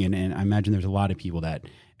IT, and I imagine there's a lot of people that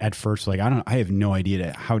at first, like, I have no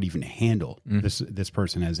idea how to even handle this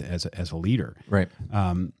person as a leader, right?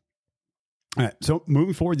 So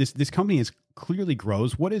moving forward, this company is clearly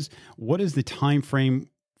grows. What is the time frame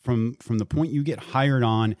from the point you get hired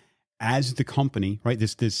on as the company, right?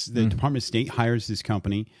 The Department of State hires this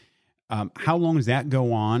company. How long does that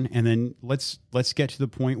go on? And then let's get to the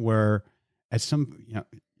point where at some,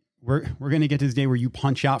 we're going to get to this day where you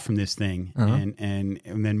punch out from this thing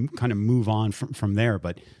and then kind of move on from there.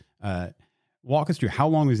 But walk us through, how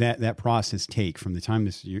long does that process take from the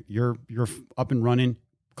time you're up and running,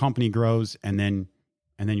 company grows, and then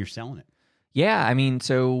you're selling it? Yeah, I mean,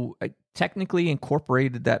 so I technically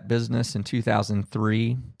incorporated that business in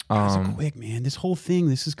 2003. So quick, man. This whole thing,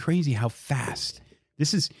 this is crazy how fast.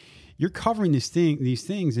 You're covering these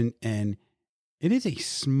things, and it is a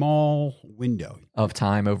small window of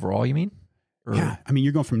time overall, you mean? Yeah. I mean,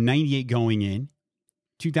 you're going from 98 going in,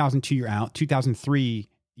 2002 you're out, 2003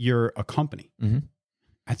 you're a company.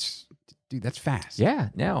 That's fast. Yeah,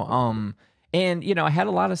 no. And, I had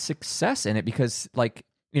a lot of success in it because, like,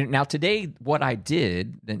 now today, what I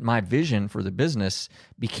did, my vision for the business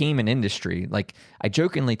became an industry. Like, I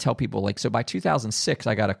jokingly tell people, like, so by 2006,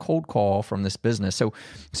 I got a cold call from this business. So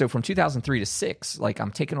from 2003 to 6, like,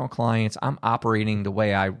 I'm taking on clients, I'm operating the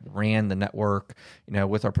way I ran the network,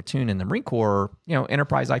 with our platoon in the Marine Corps,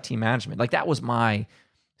 enterprise IT management. Like, that was my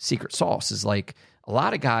secret sauce, is like a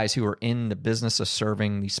lot of guys who are in the business of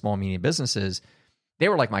serving these small, medium businesses, they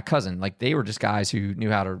were like my cousin. Like, they were just guys who knew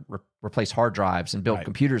how to replace hard drives and build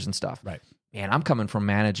computers and stuff. Right. And I'm coming from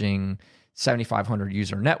managing 7,500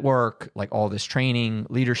 user network, like all this training,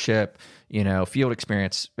 leadership, field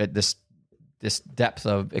experience at this depth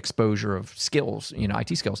of exposure of skills,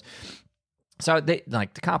 IT skills. So they,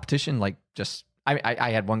 like, the competition, like, just, I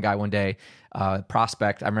had one guy one day,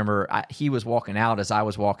 prospect. I remember he was walking out as I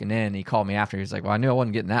was walking in. He called me after. He was like, well, I knew I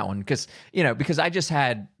wasn't getting that one because I just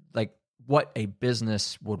had, like, what a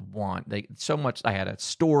business would want. So much. I had a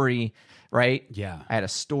story, right? Yeah. I had a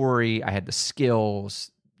story. I had the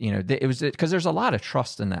skills. It was because there's a lot of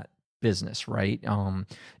trust in that business, right?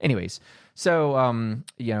 Anyways, so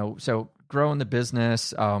so growing the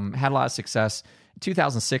business, had a lot of success. In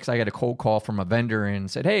 2006, I got a cold call from a vendor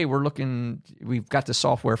and said, "Hey, we've got this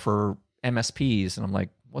software for MSPs," and I'm like,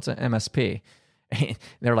 "What's an MSP?" And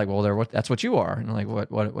they're like, "Well, that's what you are." And I'm like,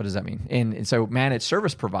 what does that mean? And so managed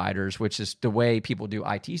service providers, which is the way people do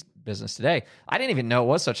IT business today. I didn't even know it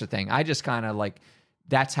was such a thing. I just kind of like,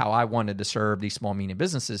 that's how I wanted to serve these small, medium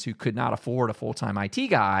businesses who could not afford a full-time IT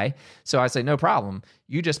guy. So I say, no problem.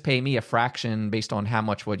 You just pay me a fraction based on how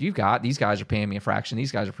much what you've got. These guys are paying me a fraction.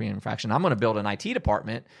 These guys are paying me a fraction. I'm going to build an IT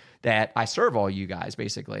department that I serve all you guys,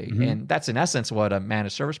 basically. Mm-hmm. And that's in essence what a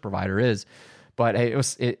managed service provider is. But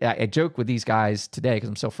I joke with these guys today because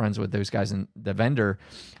I'm still friends with those guys in the vendor.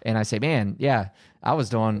 And I say, man, yeah, I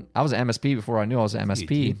was an MSP before I knew I was an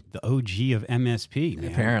MSP. The OG of MSP,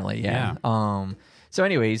 man. Apparently, yeah. So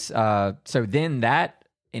anyways, so then that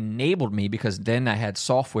enabled me because then I had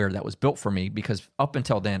software that was built for me, because up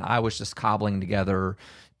until then I was just cobbling together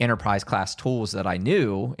enterprise class tools that I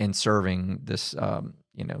knew in serving this,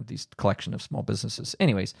 these collection of small businesses.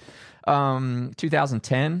 Anyways,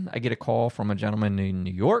 2010, I get a call from a gentleman in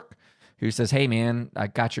New York who says, "Hey man, I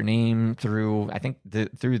got your name through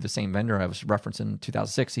the same vendor I was referencing in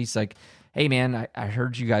 2006. He's like, "Hey man, I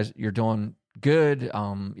heard you guys, you're doing good.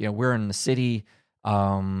 We're in the city."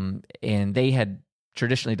 And they had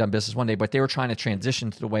traditionally done business one day, but they were trying to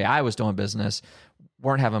transition to the way I was doing business,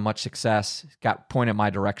 weren't having much success, got pointed my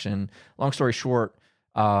direction. Long story short,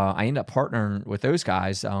 I ended up partnering with those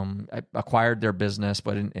guys. I acquired their business,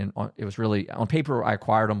 but it was really, on paper, I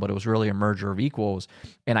acquired them, but it was really a merger of equals.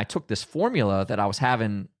 And I took this formula that I was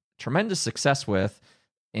having tremendous success with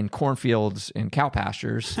in cornfields and cow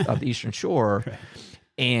pastures of the Eastern Shore, right,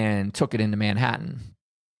 and took it into Manhattan.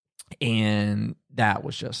 And that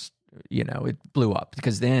was just, it blew up,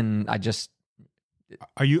 because then I just.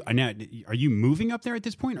 Are you moving up there at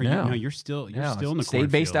this point? You're still in the cornfields.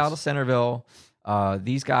 Stayed based out of Centerville.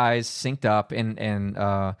 These guys synced up, and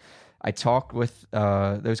I talked with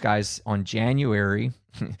those guys on January,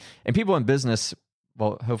 and people in business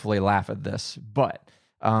will hopefully laugh at this, but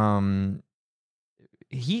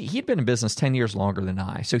he'd been in business 10 years longer than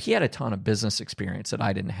I. So he had a ton of business experience that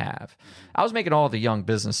I didn't have. I was making all the young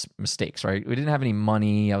business mistakes, right? We didn't have any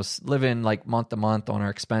money. I was living like month to month on our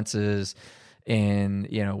expenses and,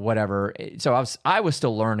 whatever. So I was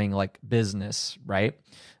still learning like business, right?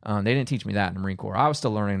 They didn't teach me that in the Marine Corps. I was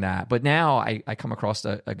still learning that. But now I come across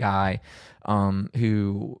a guy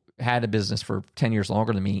who had a business for 10 years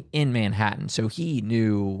longer than me in Manhattan. So he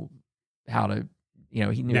knew how to,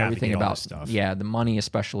 he knew everything about stuff. Yeah, the money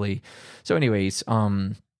especially. So anyways,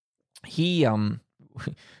 he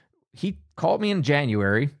called me in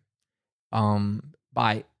January.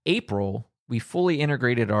 By April, we fully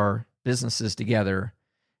integrated our businesses together.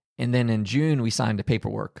 And then in June, we signed the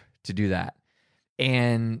paperwork to do that.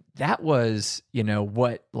 And that was,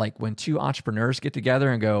 what, like when two entrepreneurs get together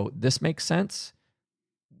and go, this makes sense,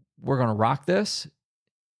 we're going to rock this.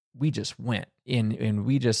 We just went and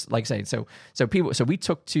we just, like I say, so we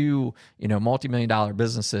took two, multi-million-dollar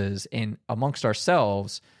businesses and amongst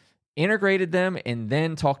ourselves integrated them and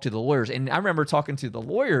then talked to the lawyers. And I remember talking to the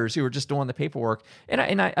lawyers who were just doing the paperwork.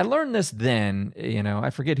 And I learned this then, I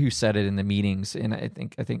forget who said it in the meetings. And I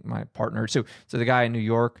think my partner, so the guy in New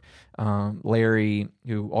York, Larry,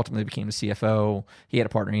 who ultimately became the CFO, he had a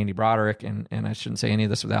partner, Andy Broderick. And I shouldn't say any of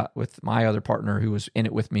this with my other partner who was in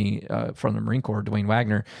it with me from the Marine Corps, Dwayne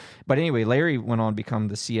Wagner. But anyway, Larry went on to become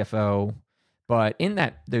the CFO. But in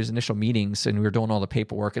those initial meetings, and we were doing all the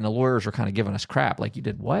paperwork, and the lawyers were kind of giving us crap, like, you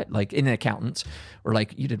did what? Like, in the accountants were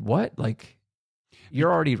like, you did what? Like, you're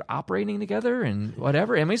already operating together and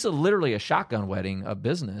whatever. I mean, it's literally a shotgun wedding of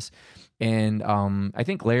business. And I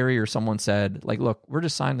think Larry or someone said, like, look, we're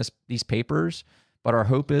just signing these papers, but our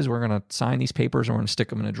hope is we're going to sign these papers and we're going to stick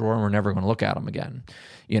them in a drawer and we're never going to look at them again,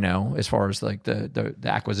 as far as like the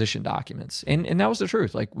acquisition documents. And that was the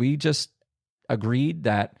truth. Like, we just agreed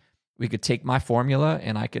that we could take my formula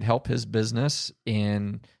and I could help his business.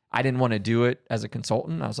 And I didn't want to do it as a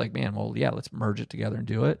consultant. I was like, man, well, yeah, let's merge it together and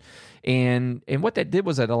do it. And what that did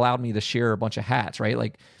was it allowed me to share a bunch of hats, right?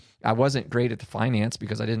 Like, I wasn't great at the finance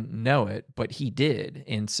because I didn't know it, but he did.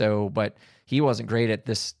 And so, but he wasn't great at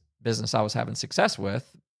this business I was having success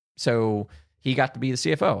with. So he got to be the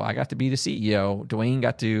CFO. I got to be the CEO. Dwayne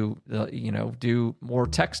got to, do more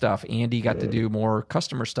tech stuff. Andy got to do more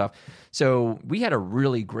customer stuff. So we had a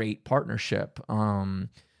really great partnership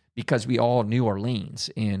because we all knew our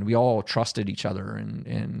lanes and we all trusted each other.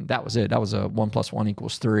 And that was it. That was a 1 + 1 =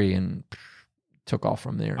 3 and took off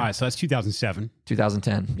from there. All right. So that's 2007.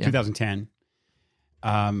 2010. Yeah. 2010.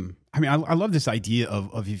 I mean, I love this idea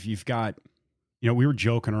of if you've got, we were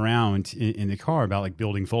joking around in the car about like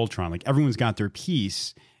building Voltron, like everyone's got their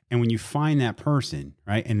piece. And when you find that person,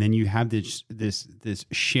 right, and then you have this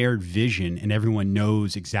shared vision, and everyone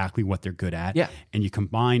knows exactly what they're good at, and you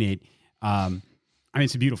combine it. I mean,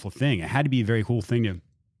 it's a beautiful thing. It had to be a very cool thing to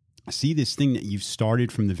see this thing that you've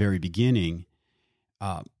started from the very beginning,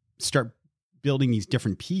 start building these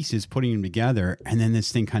different pieces, putting them together, and then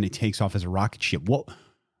this thing kind of takes off as a rocket ship.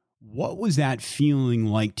 What was that feeling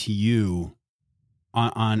like to you?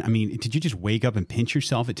 I mean, did you just wake up and pinch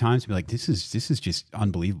yourself at times and be like, this is just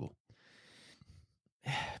unbelievable?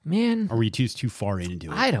 Man. Or were you too far into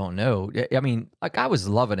it? I don't know. I mean, like I was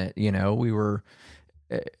loving it, we were,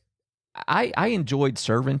 I enjoyed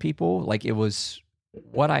serving people. Like it was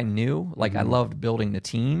what I knew. Like I loved building the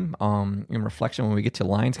team. In reflection, when we get to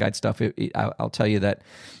Lions Guide stuff, I'll tell you that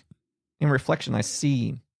in reflection, I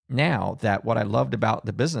see now that what I loved about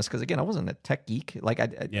the business, because again, I wasn't a tech geek. Like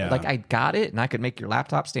I got it, and I could make your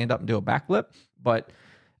laptop stand up and do a backflip, but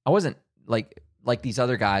I wasn't like these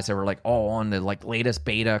other guys that were like all on the like latest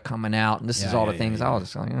beta coming out, and this is all the things. I was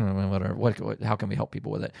just like, whatever. What? How can we help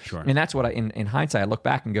people with it? Sure. And that's what in hindsight, I look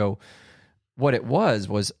back and go, what it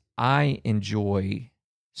was I enjoy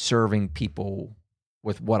serving people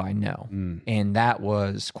with what I know. And that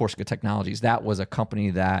was Corsica Technologies. That was a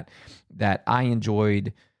company that I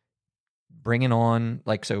enjoyed bringing on.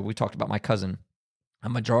 Like, so we talked about my cousin. A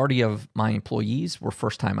majority of my employees were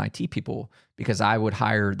first-time IT people because I would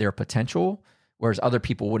hire their potential, whereas other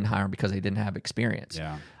people wouldn't hire them because they didn't have experience.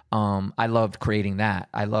 Yeah. I loved creating that.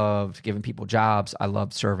 I loved giving people jobs. I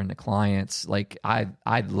loved serving the clients. Like I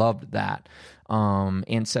loved that.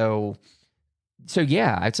 And so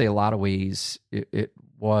yeah, I'd say a lot of ways it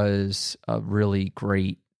was a really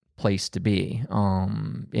great place to be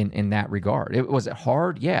in that regard. Was it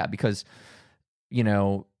hard? Yeah, because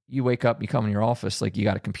you wake up, you come in your office, like you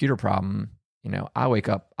got a computer problem. I wake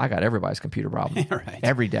up, I got everybody's computer problem right.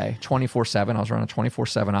 every day, 24/7. I was running a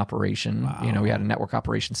 24/7 operation. Wow. We had a network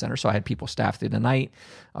operations center, so I had people staffed through the night.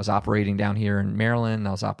 I was operating down here in Maryland.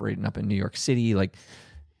 I was operating up in New York City. Like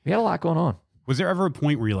we had a lot going on. Was there ever a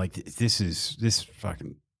point where you're like, this is, I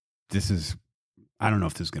don't know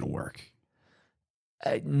if this is going to work?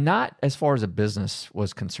 Not as far as a business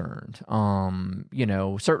was concerned.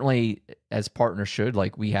 Certainly as partners should,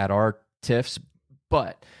 like we had our tiffs,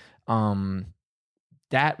 but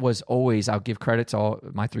that was always, I'll give credit to all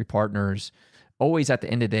my three partners. Always at the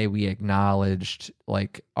end of the day, we acknowledged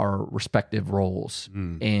like our respective roles,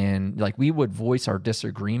 and like we would voice our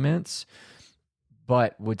disagreements,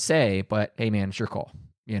 but would say, but hey man, it's your call.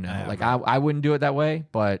 I wouldn't do it that way,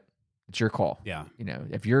 but it's your call. Yeah.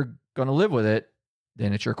 If you're going to live with it,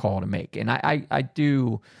 then it's your call to make. And I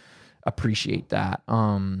do appreciate that.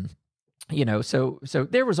 So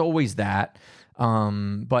there was always that.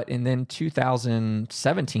 But and then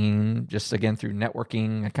 2017, just again through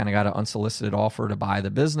networking, I kind of got an unsolicited offer to buy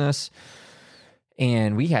the business.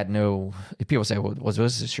 And we had if people say, well, was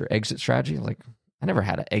this your exit strategy? Like, I never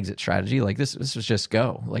had an exit strategy. Like this was just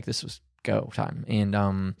go. Like this was go time.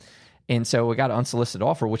 And so we got an unsolicited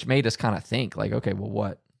offer, which made us kind of think like, okay,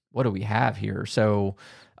 well, what do we have here? So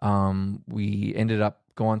we ended up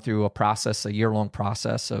going through a year-long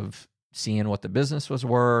process of seeing what the business was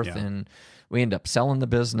worth, and we ended up selling the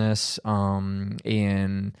business.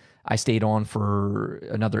 And I stayed on for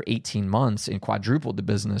another 18 months and quadrupled the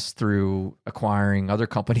business through acquiring other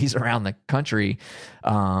companies around the country.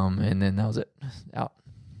 And then that was it. Out.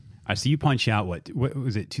 I see you punch out. What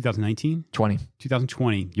was it? 2019?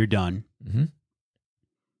 2020. You're done. Mm-hmm.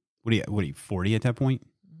 What are you 40 at that point?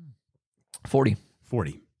 40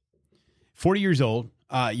 years old.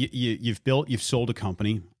 You've sold a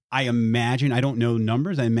company. I imagine, I don't know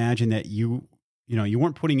numbers. I imagine that you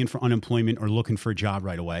weren't putting in for unemployment or looking for a job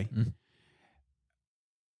right away. Mm-hmm.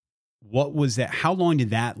 What was that? How long did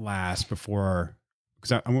that last before?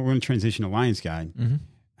 Because we're going to transition to Lions Guide. Mm-hmm.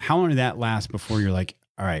 How long did that last before you're like,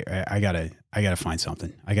 all right, I gotta find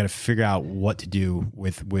something. I gotta figure out what to do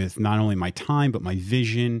with not only my time, but my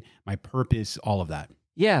vision, my purpose, all of that.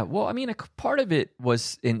 Yeah. Well, I mean, a part of it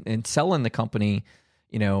was in selling the company.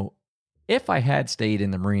 If I had stayed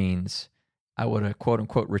in the Marines, I would have quote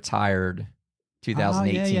unquote retired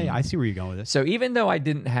 2018. Yeah. I see where you're going with this. So even though I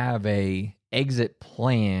didn't have a exit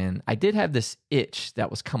plan, I did have this itch that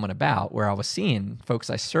was coming about where I was seeing folks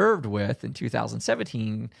I served with in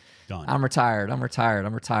 2017. Done. I'm retired. And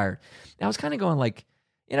I was kind of going like,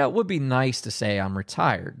 it would be nice to say I'm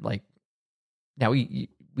retired. Like now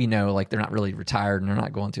we know like they're not really retired and they're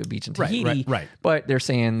not going to a beach in Tahiti, right. but they're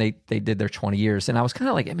saying they did their 20 years. And I was kind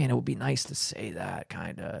of like, man, it would be nice to say that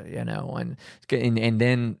kind of, you know, and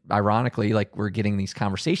then ironically, like we're getting these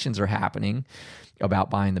conversations are happening about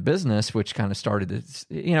buying the business, which kind of started this,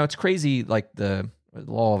 you know, it's crazy. Like the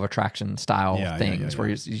law of attraction style things where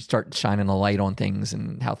you start shining a light on things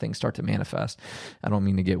and how things start to manifest. I don't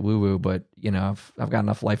mean to get woo woo, but you know, I've got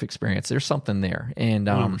enough life experience. There's something there. And,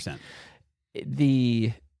 100%.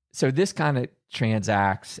 So this kind of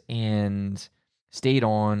transacts and stayed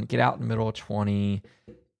on, get out in the middle of 20.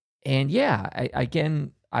 And yeah,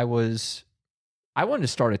 I wanted to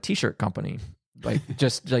start a t-shirt company. Like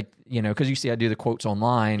just like, you know, cause you see, I do the quotes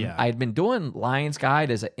online. Yeah. I had been doing Lions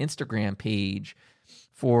Guide as an Instagram page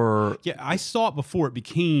for. Yeah. I saw it before it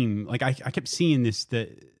became like, I kept seeing this,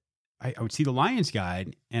 I would see the Lions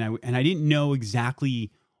Guide and I didn't know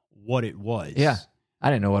exactly what it was. Yeah. I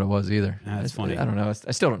didn't know what it was either. That's funny. I don't know.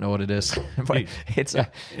 I still don't know what it is. But it's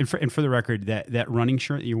and for the record, that running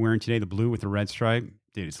shirt that you're wearing today, the blue with the red stripe,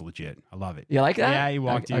 dude, it's legit. I love it. You like that? Yeah, you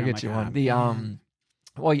walked in. I'll get you one. The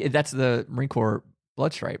well, that's the Marine Corps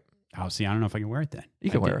blood stripe. Oh, see, I don't know if I can wear it then. You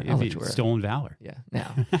can wear it. I'll let you wear it. Stolen valor. Yeah,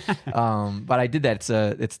 no. But I did that.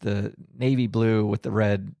 It's the navy blue with the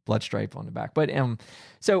red blood stripe on the back. But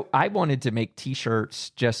so I wanted to make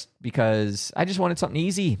T-shirts just because I just wanted something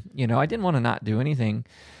easy. You know, I didn't want to not do anything.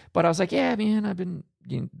 But I was like, yeah, man, I've been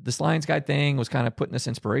this Lions Guide thing was kind of putting this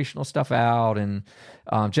inspirational stuff out, and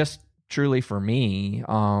just truly for me,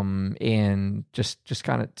 and just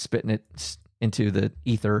kind of spitting it into the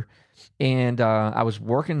ether. And I was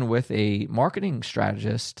working with a marketing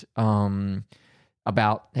strategist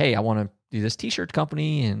about, hey, I want to do this T-shirt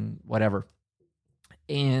company and whatever.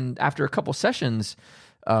 And after a couple sessions,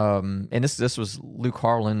 and this was Luke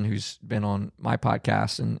Harlan, who's been on my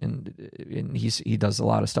podcast, and he does a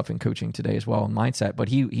lot of stuff in coaching today as well, and mindset. But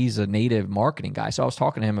he's a native marketing guy, so I was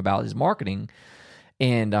talking to him about his marketing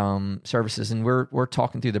and services, and we're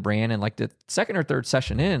talking through the brand. And like the second or third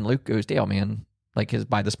session in, Luke goes, Dale, man. Like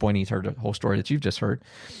by this point, he's heard the whole story that you've just heard.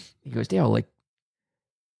 He goes, Dale, like,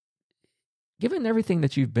 given everything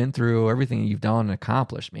that you've been through, everything you've done and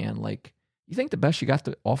accomplished, man, like, you think the best you got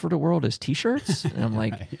to offer the world is T-shirts? And I'm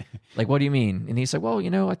like, what do you mean? And he's like, well, you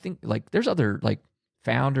know, I think like there's other like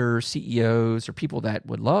founders, CEOs, or people that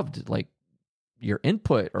would love to like your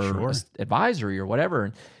input or advisory or whatever.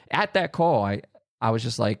 And at that call, I was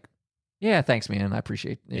just like, yeah, thanks, man. I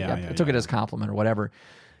appreciate it. I took it as a compliment or whatever.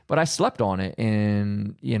 But I slept on it,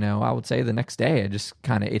 and, you know, I would say the next day, I just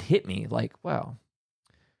it hit me like, wow.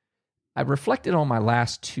 I reflected on my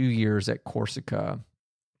last 2 years at Corsica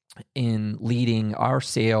in leading our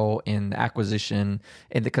sale and acquisition.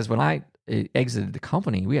 And because when I exited the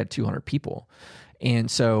company, we had 200 people.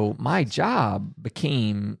 And so my job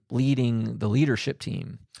became leading the leadership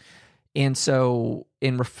team. And so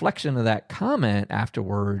in reflection of that comment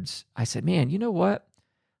afterwards, I said, man, you know what?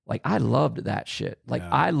 Like, I loved that shit. Like,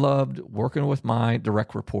 I loved working with my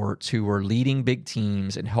direct reports who were leading big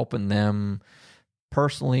teams and helping them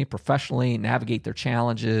personally, professionally navigate their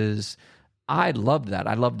challenges. I loved that.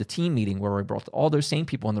 I loved the team meeting where we brought all those same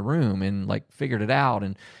people in the room and like figured it out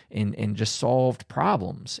and just solved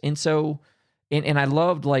problems. And so, and I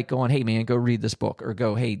loved like going, hey man, go read this book, or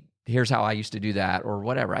go, hey, here's how I used to do that, or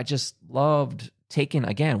whatever. I just loved taking,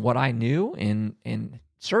 again, what I knew and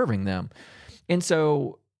serving them. And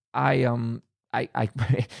so I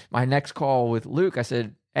my next call with Luke, I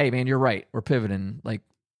said, hey man, you're right. We're pivoting. Like,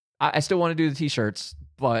 I still want to do the T-shirts,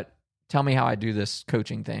 but tell me how I do this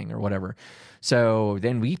coaching thing or whatever. So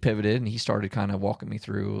then we pivoted, and he started kind of walking me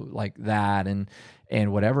through like that and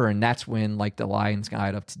whatever. And that's when like the Lions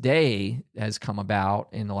Guide of today has come about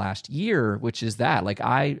in the last year, which is that like,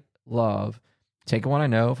 I love taking what I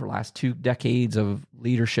know for the last 2 decades of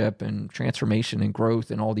leadership and transformation and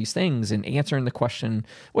growth and all these things, and answering the question,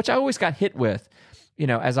 which I always got hit with, you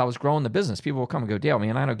know, as I was growing the business. People will come and go, Dale,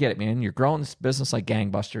 man, I don't get it, man. You're growing this business like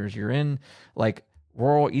gangbusters. You're in like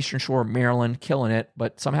rural Eastern Shore, Maryland, killing it,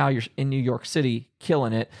 but somehow you're in New York City,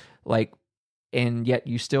 killing it. Like, and yet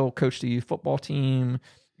you still coach the youth football team.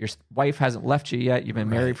 Your wife hasn't left you yet. You've been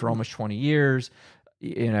married for almost 20 years.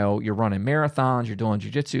 You know, you're running marathons, you're doing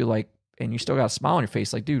jujitsu, like, and you still got a smile on your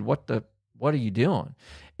face. Like, dude, what are you doing?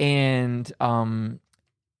 And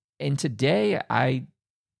today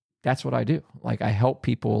that's what I do. Like, I help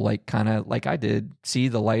people, like, kind of like I did, see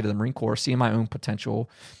the light of the Marine Corps, see my own potential,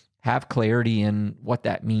 have clarity in what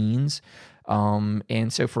that means.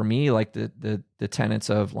 And so for me, like the tenets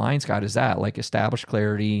of Lions Guide is that, like, establish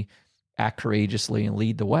clarity, act courageously, and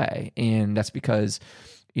lead the way. And that's because,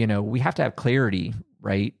 you know, we have to have clarity,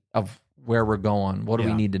 right, of where we're going. What do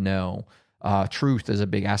we need to know? Truth is a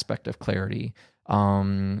big aspect of clarity.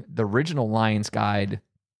 The original Lions Guide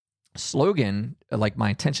slogan, like my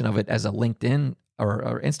intention of it as a LinkedIn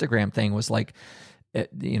or Instagram thing was like,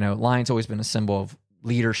 lion's always been a symbol of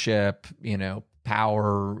leadership,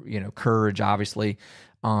 power, courage, obviously.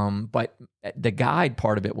 But the guide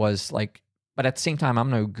part of it was like, but at the same time, I'm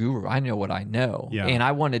no guru. I know what I know. Yeah. And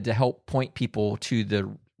I wanted to help point people to the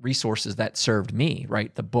resources that served me,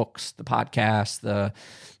 right? The books, the podcasts,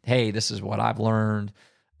 hey, this is what I've learned.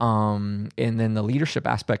 And then the leadership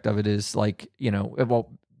aspect of it is like,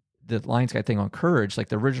 the Lions Guide thing on courage, like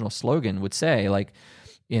the original slogan would say like,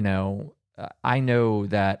 I know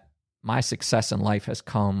that my success in life has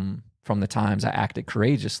come from the times I acted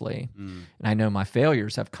courageously. And I know my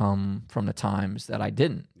failures have come from the times that I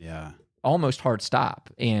didn't. Yeah. Almost hard stop.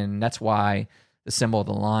 And that's why the symbol of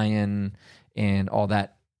the lion and all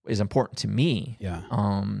that is important to me. Yeah.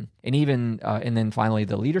 And even, and then finally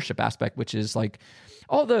the leadership aspect, which is like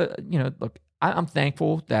all the, look, I'm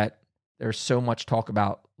thankful that there's so much talk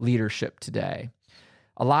about leadership today.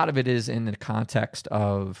 A lot of it is in the context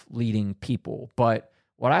of leading people. But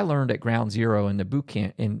what I learned at Ground Zero in the boot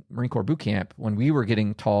camp, in Marine Corps boot camp, when we were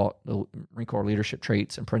getting taught the Marine Corps leadership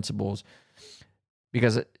traits and principles,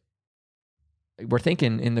 because we're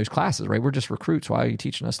thinking in those classes, right? We're just recruits. Why are you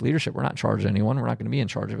teaching us leadership? We're not in charge of anyone. We're not going to be in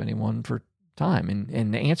charge of anyone for time.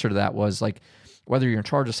 And the answer to that was like, whether you're in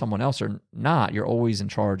charge of someone else or not, you're always in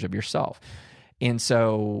charge of yourself. And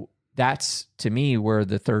so that's, to me, where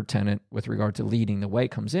the third tenet with regard to leading the way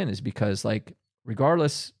comes in, is because like,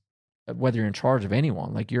 regardless of whether you're in charge of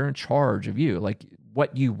anyone, like you're in charge of you, like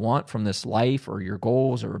what you want from this life or your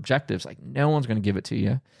goals or objectives, like no one's going to give it to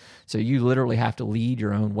you. So you literally have to lead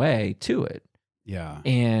your own way to it. Yeah.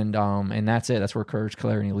 And that's it. That's where courage,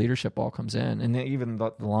 clarity, and leadership all comes in. And then even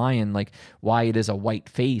the lion, like why it is a white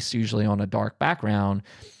face, usually on a dark background,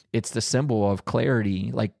 it's the symbol of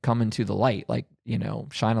clarity, like coming to the light, like,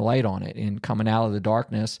 shine a light on it and coming out of the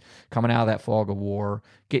darkness, coming out of that fog of war,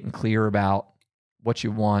 getting clear about what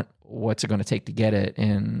you want, what's it going to take to get it,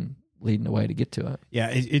 and leading the way to get to it. Yeah.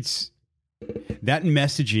 It's that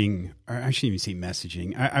messaging, or I shouldn't even say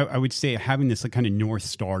messaging. I would say having this like kind of North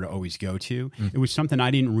Star to always go to. Mm-hmm. It was something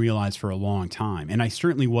I didn't realize for a long time. And I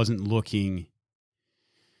certainly wasn't looking,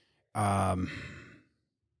 at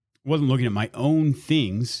my own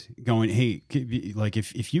things going, hey, like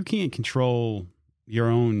if you can't control your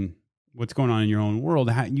own, what's going on in your own world,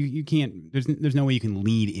 you can't, there's no way you can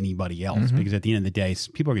lead anybody else. Mm-hmm. Because at the end of the day,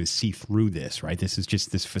 people are going to see through this, right? This is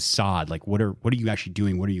just this facade. Like what are you actually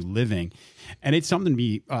doing? What are you living? And it's something to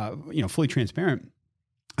be, fully transparent.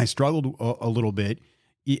 I struggled a little bit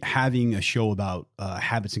having a show about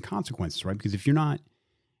habits and consequences, right? Because if you're not,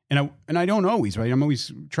 and I don't always, right? I'm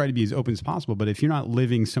always trying to be as open as possible. But if you're not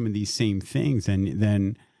living some of these same things,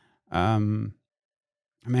 then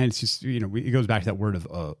it's just, it goes back to that word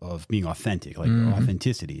of being authentic, like mm-hmm.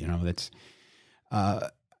 authenticity. That's. I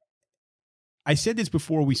said this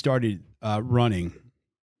before we started running.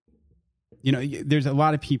 There's a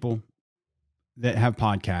lot of people that have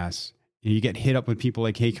podcasts. You get hit up with people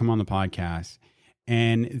like, "Hey, come on the podcast,"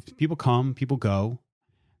 and people come, people go.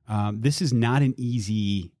 This is not an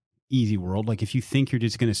easy world. Like if you think you're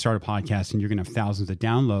just going to start a podcast and you're going to have thousands of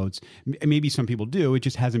downloads, maybe some people do. It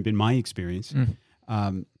just hasn't been my experience.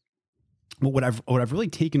 But what I've really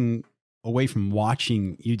taken away from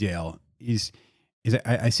watching you, Dale, is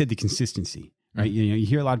I said the consistency, right? You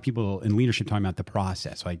hear a lot of people in leadership talking about the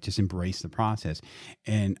process, like just embrace the process.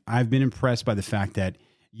 And I've been impressed by the fact that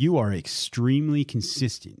you are extremely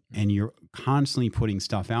consistent and you're constantly putting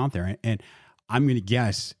stuff out there. And I'm going to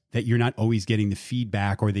guess that you're not always getting the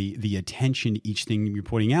feedback or the attention to each thing you're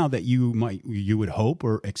putting out that you would hope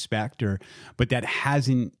or expect, but that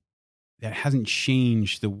hasn't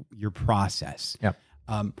changed your process. Yeah.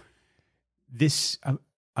 This I'm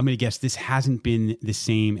going to guess this hasn't been the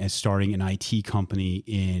same as starting an IT company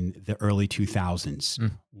in the early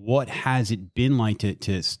 2000s. What has it been like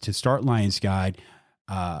to start Lions Guide?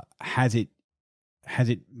 Has it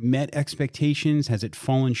met expectations? Has it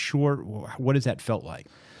fallen short? What has that felt like?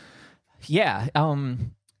 Yeah.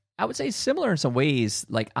 I would say similar in some ways.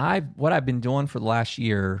 Like what I've been doing for the last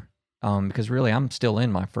year, because really I'm still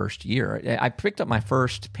in my first year. I picked up my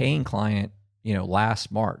first paying client,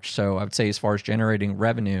 last March. So I would say as far as generating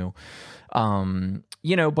revenue,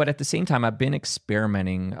 but at the same time, I've been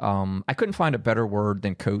experimenting. I couldn't find a better word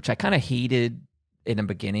than coach. I kind of hated in the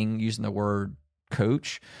beginning using the word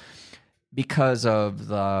coach, because of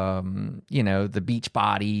the beach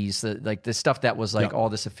bodies, the stuff that was like all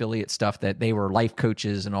this affiliate stuff that they were life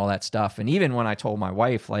coaches and all that stuff. And even when I told my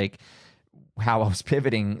wife like how I was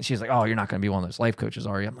pivoting, she's like, "Oh, you're not going to be one of those life coaches,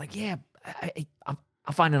 are you?" I'm like, "Yeah,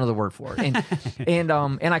 I'll find another word for it. And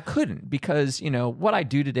I couldn't, because, you know, what I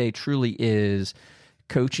do today truly is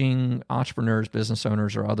coaching entrepreneurs, business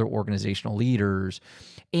owners, or other organizational leaders.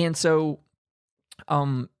 And so,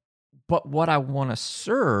 but what I want to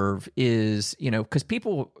serve is, you know, because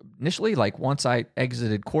people initially, like once I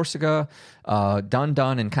exited Corsica, done,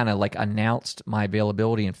 and kind of like announced my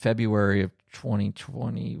availability in February of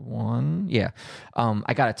 2021. Yeah.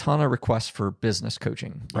 I got a ton of requests for business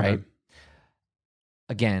coaching, right? Okay.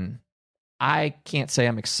 Again, I can't say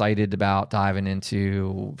I'm excited about diving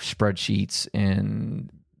into spreadsheets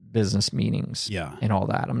and business meetings and all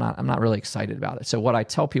that. I'm not really excited about it. So what I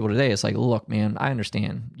tell people today is like, look, man, I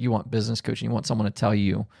understand you want business coaching. You want someone to tell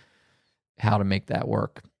you how to make that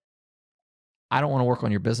work. I don't want to work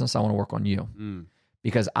on your business. I want to work on you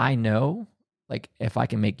because I know, like, if I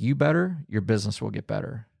can make you better, your business will get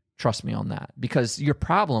better. Trust me on that, because your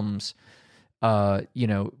problems, you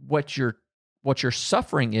know, what you're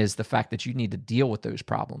suffering is the fact that you need to deal with those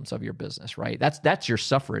problems of your business, right? That's your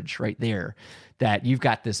suffrage right there, that you've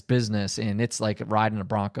got this business and it's like riding a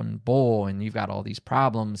bronco bull and you've got all these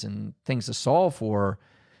problems and things to solve for.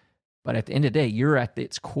 But at the end of the day, you're at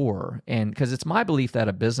its core. And because it's my belief that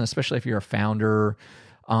a business, especially if you're a founder,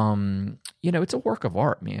 you know, it's a work of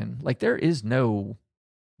art, man. Like, there is no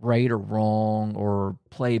right or wrong or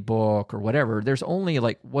playbook or whatever. There's only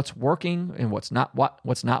like what's working and what's not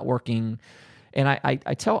working. And I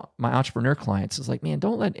tell my entrepreneur clients, it's like, man,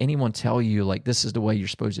 don't let anyone tell you like this is the way you're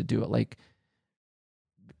supposed to do it. Like,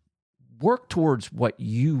 work towards what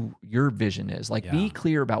your vision is. Like, be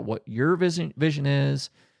clear about what your vision is.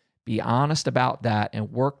 Be honest about that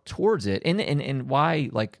and work towards it. And why,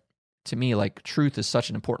 like, to me, like, truth is such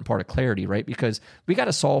an important part of clarity, right? Because we got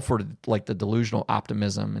to solve for like the delusional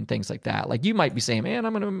optimism and things like that. Like, you might be saying, man,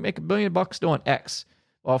 I'm going to make $1 billion doing X.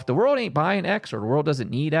 Well, if the world ain't buying X or the world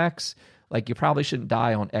doesn't need X, like, you probably shouldn't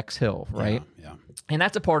die on X hill, right? Yeah. And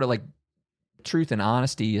that's a part of like truth and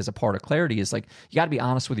honesty is a part of clarity. Is like, you got to be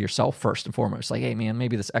honest with yourself first and foremost. Like, hey man,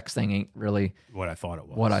 maybe this X thing ain't really what I thought it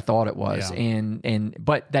was. Yeah.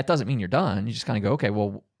 But that doesn't mean you're done. You just kind of go, okay,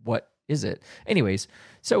 well, what is it? Anyways,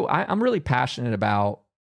 so I'm really passionate about,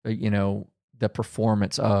 you know, the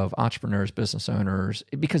performance of entrepreneurs, business owners,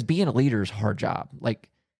 because being a leader is a hard job. Like,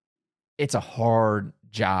 it's a hard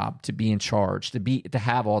job to be in charge, to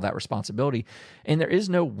have all that responsibility. And there is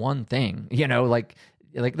no one thing, you know, like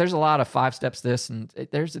there's a lot of 5 steps this, and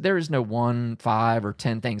there is no 1, 5, or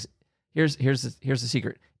 10 things. Here's the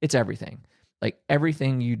secret. It's everything. Like,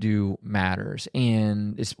 everything you do matters.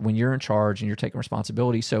 And it's when you're in charge and you're taking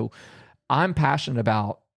responsibility. So I'm passionate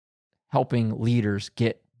about helping leaders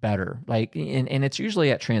get better. Like, and it's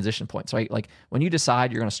usually at transition points, right? Like, when you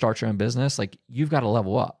decide you're going to start your own business, like, you've got to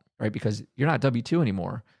level up, right? Because you're not W-2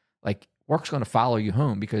 anymore. Like, work's going to follow you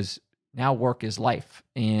home, because now work is life.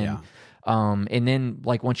 And then,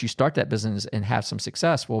 like, once you start that business and have some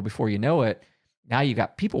success, well, before you know it, now you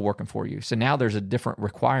got people working for you. So now there's a different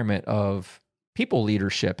requirement of people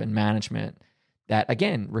leadership and management that,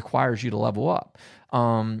 again, requires you to level up.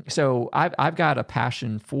 So I've got a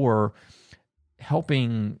passion for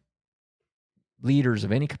helping leaders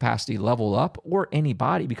of any capacity level up, or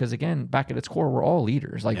anybody, because, again, back at its core, we're all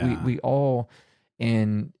leaders. Like, we all,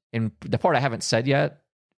 and the part I haven't said yet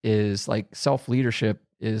is, like, self-leadership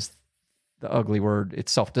is the ugly word.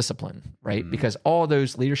 It's self-discipline, right? Because all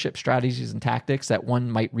those leadership strategies and tactics that one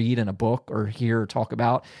might read in a book or hear or talk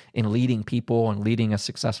about in leading people and leading a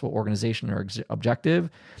successful organization or objective,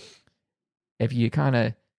 if you kind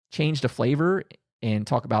of change the flavor and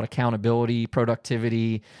talk about accountability,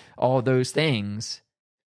 productivity, all of those things,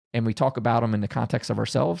 and we talk about them in the context of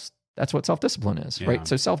ourselves, that's what self-discipline is, right?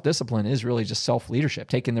 So self-discipline is really just self-leadership,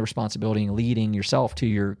 taking the responsibility and leading yourself to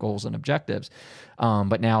your goals and objectives.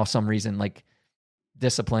 But now, some reason, like,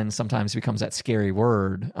 discipline sometimes becomes that scary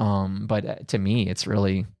word. But to me, it's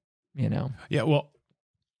really, you know. Yeah, well,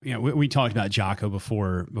 you know, we talked about Jocko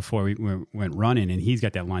before we went running, and he's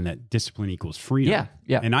got that line that discipline equals freedom.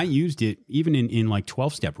 Yeah. And I used it even in like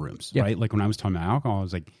 12-step rooms, right? Like, when I was talking about alcohol, I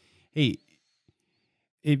was like, hey,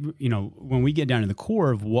 you know, when we get down to the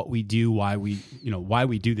core of what we do, why we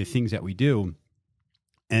do the things that we do,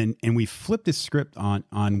 and we flip the script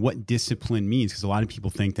on what discipline means, because a lot of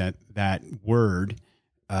people think that word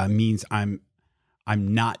means I'm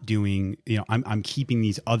not doing, you know, I'm keeping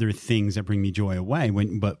these other things that bring me joy away.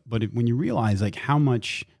 But when you realize, like, how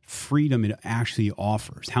much freedom it actually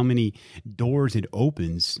offers, how many doors it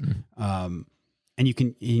opens, and you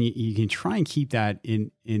can try and keep that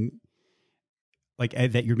in like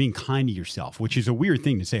that you're being kind to yourself, which is a weird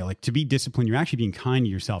thing to say. Like, to be disciplined, you're actually being kind to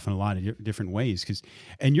yourself in a lot of different ways.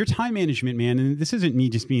 And your time management, man, and this isn't me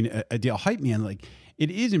just being a hype man, like,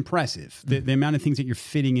 it is impressive, the amount of things that you're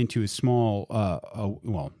fitting into a small, a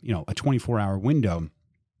 24-hour window.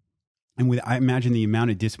 And I imagine the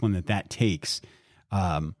amount of discipline that takes.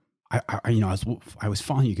 I was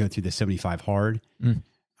following you go through the 75 hard, and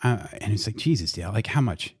it's like, Jesus, Dale, like, how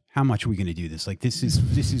much are we going to do this? Like, this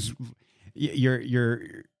is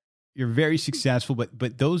you're very successful,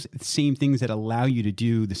 but those same things that allow you to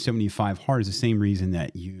do the 75 hard is the same reason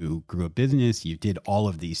that you grew a business, you did all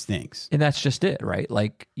of these things. And that's just it, right?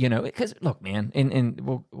 Like, because look, man,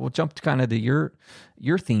 and we'll jump to kind of your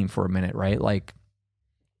theme for a minute, right? Like,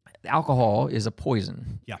 alcohol is a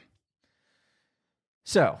poison. Yeah.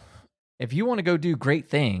 So if you want to go do great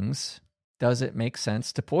things, does it make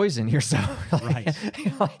sense to poison yourself? Right.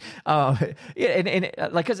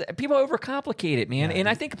 Because people overcomplicate it, man. Yeah. And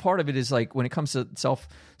I think part of it is like when it comes to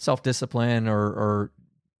self-discipline or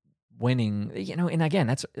winning, and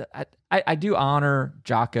again, I do honor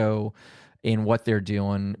Jocko in what they're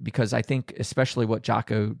doing, because I think especially what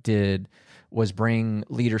Jocko did was bring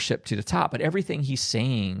leadership to the top. But everything he's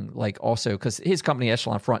saying, like, also, because his company,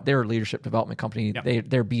 Echelon Front, they're a leadership development company. Yep.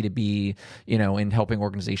 They're B2B, in helping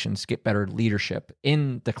organizations get better leadership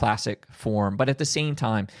in the classic form. But at the same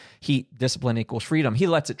time, discipline equals freedom. He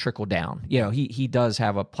lets it trickle down. He does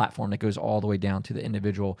have a platform that goes all the way down to the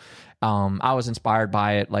individual. I was inspired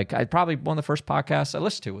by it. Like, one of the first podcasts I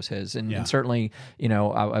listened to was his. And certainly,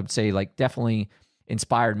 I would say, like, definitely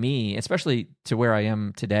inspired me, especially to where I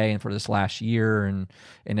am today and for this last year and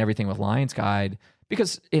everything with Lions Guide.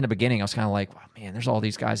 Because in the beginning, I was kind of like, wow, man, there's all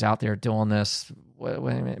these guys out there doing this. Wait a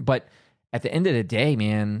minute. But at the end of the day,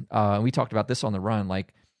 man, we talked about this on the run,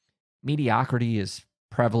 like, mediocrity is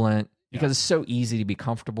prevalent because it's so easy to be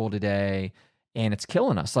comfortable today, and it's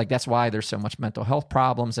killing us. Like, that's why there's so much mental health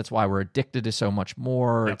problems. That's why we're addicted to so much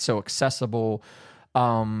more. Yep. It's so accessible.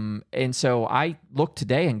 And so I look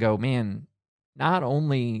today and go, man, not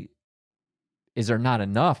only is there not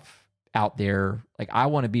enough out there, like, I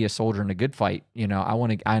want to be a soldier in a good fight, I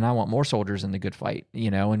want more soldiers in the good fight,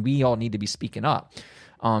 and we all need to be speaking up,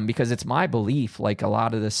 because it's my belief, like, a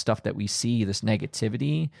lot of this stuff that we see, this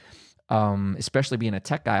negativity, especially being a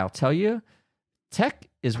tech guy, I'll tell you, tech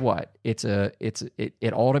is what? It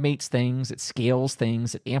automates things, it scales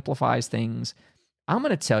things, it amplifies things. I'm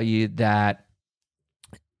going to tell you that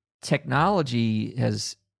technology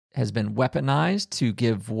has been weaponized to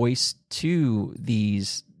give voice to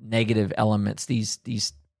these negative elements, these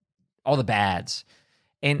all the bads,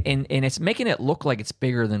 and it's making it look like it's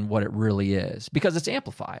bigger than what it really is because it's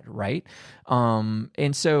amplified, right?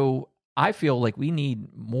 And so I feel like we need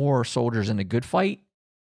more soldiers in a good fight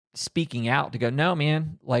speaking out to go, no,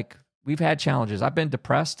 man, like, we've had challenges. I've been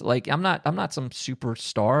depressed. Like, I'm not some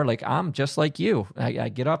superstar. Like, I'm just like you. I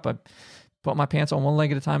get up, I put my pants on one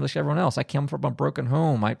leg at a time like everyone else. I come from a broken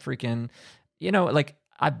home. I freaking, like,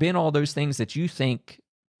 I've been all those things that you think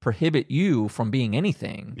prohibit you from being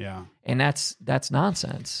anything. Yeah. And that's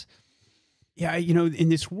nonsense. Yeah. In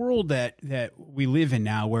this world that we live in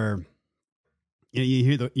now, where, you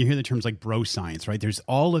hear the terms like bro science, right? There's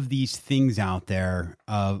all of these things out there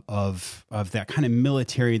of that kind of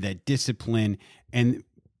military, that discipline, and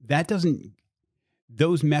that doesn't,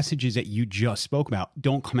 those messages that you just spoke about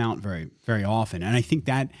don't come out very, very often. And I think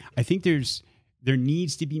there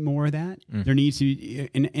needs to be more of that. Mm. There needs to be,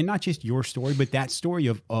 and not just your story, but that story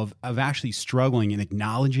of actually struggling and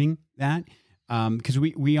acknowledging that. Because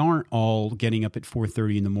we aren't all getting up at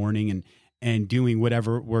 4:30 in the morning and doing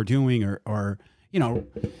whatever we're doing or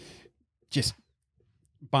just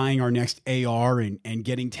buying our next AR and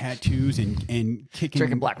getting tattoos and kicking,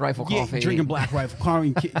 drinking Black Rifle coffee,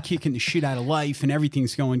 and kicking the shit out of life, and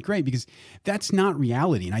everything's going great, because that's not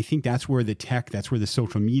reality. And I think that's where the tech, that's where the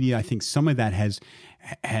social media, I think some of that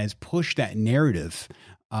has pushed that narrative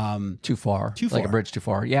too far, like a bridge too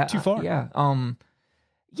far. Yeah, too far. Yeah.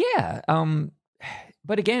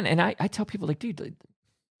 But again, and I tell people, like, dude,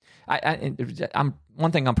 I'm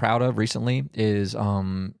one thing I'm proud of recently is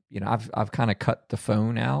I've kind of cut the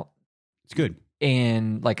phone out. It's good.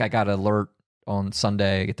 And like, I got an alert on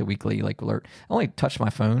Sunday, I get the weekly like alert. I only touched my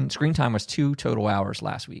phone. Screen time was 2 total hours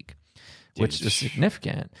last week, which is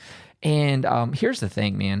significant. And here's the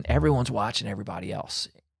thing, man, everyone's watching everybody else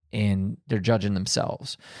and they're judging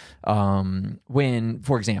themselves. When,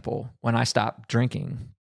 for example, when I stopped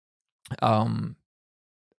drinking,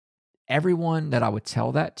 everyone that I would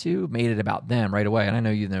tell that to made it about them right away. And I know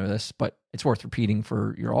you know this, but it's worth repeating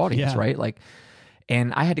for your audience, right? Like,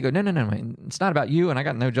 and I had to go, no, man, it's not about you. And I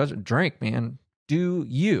got no judgment. Drink, man. do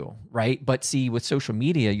you, right? But see, with social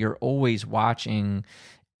media, you're always watching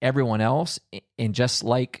everyone else. And just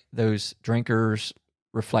like those drinkers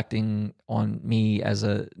reflecting on me as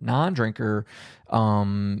a non-drinker,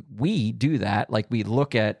 we do that. Like we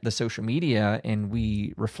look at the social media and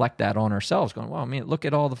we reflect that on ourselves going, well, I mean, look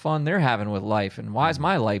at all the fun they're having with life. And why does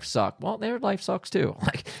my life suck? Well, their life sucks too.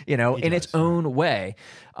 Like, you know, in its own way.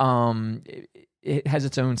 It has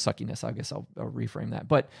its own suckiness. I guess I'll reframe that.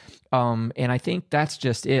 But, and I think that's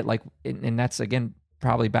just it. Like, and that's again,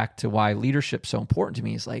 probably back to why leadership's so important to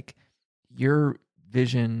me is like your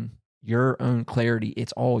vision, your own clarity.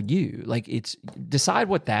 It's all you. Like it's decide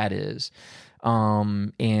what that is,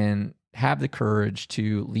 and have the courage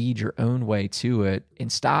to lead your own way to it,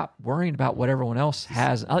 and stop worrying about what everyone else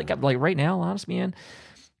has. Like right now, honestly, man,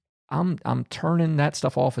 I'm turning that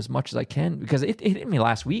stuff off as much as I can because it hit me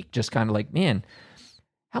last week. Just kind of like, man,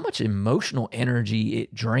 how much emotional energy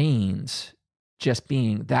it drains just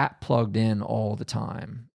being that plugged in all the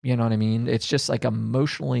time. You know what I mean? It's just like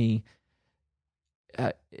emotionally,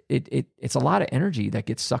 it's a lot of energy that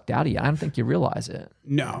gets sucked out of you. I don't think you realize it.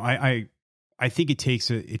 No, I think it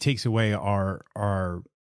takes away our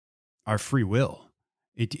free will.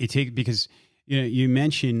 It takes, because you know, you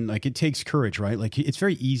mentioned like it takes courage, right? Like it's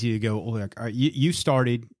very easy to go, oh, like you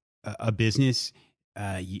started a business,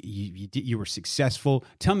 you were successful.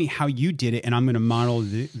 Tell me how you did it, and I'm going to model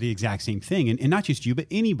the exact same thing, and not just you, but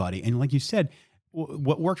anybody. And like you said,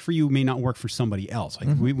 what worked for you may not work for somebody else.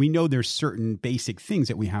 Like we know there's certain basic things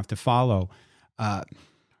that we have to follow. But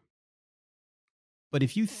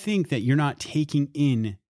if you think that you're not taking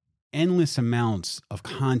in endless amounts of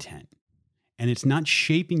content and it's not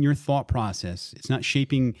shaping your thought process, it's not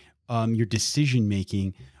shaping your decision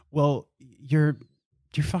making, well, you're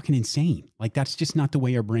fucking insane. Like that's just not the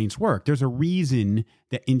way our brains work. There's a reason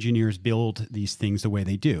that engineers build these things the way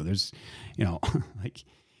they do. There's, you know, like,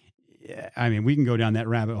 I mean, we can go down that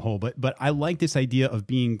rabbit hole, but I like this idea of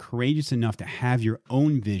being courageous enough to have your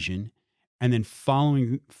own vision and then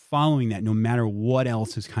following that no matter what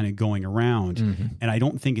else is kind of going around. Mm-hmm. And I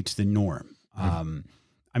don't think it's the norm.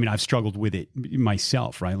 I mean, I've struggled with it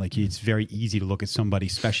myself, right? Like it's very easy to look at somebody,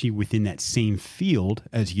 especially within that same field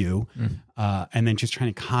as you, and then just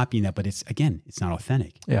trying to copy that. But it's not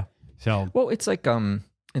authentic. Yeah. So, well, it's like one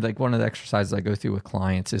of the exercises I go through with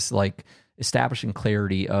clients is like establishing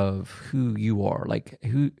clarity of who you are. Like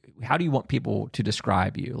how do you want people to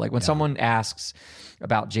describe you? Like when someone asks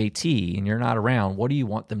about JT and you're not around, what do you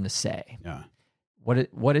want them to say? Yeah.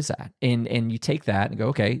 What is that? And you take that and go,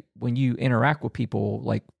 okay, when you interact with people,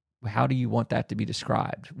 like how do you want that to be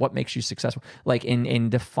described? What makes you successful? Like in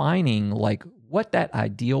defining like what that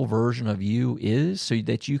ideal version of you is so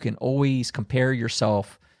that you can always compare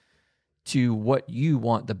yourself to what you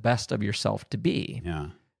want the best of yourself to be. Yeah.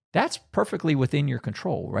 That's perfectly within your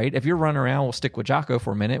control, right? If you're running around, we'll stick with Jocko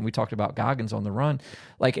for a minute, and we talked about Goggins on the run.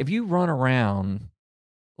 Like if you run around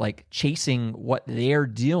like chasing what they're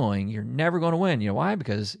doing, you're never going to win. You know why?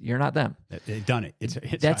 Because you're not them. They've done it.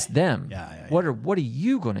 That's them. Yeah. What are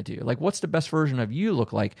you going to do? Like, what's the best version of you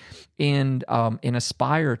look like? And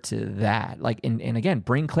aspire to that. Like, and again,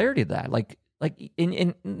 bring clarity to that. Like,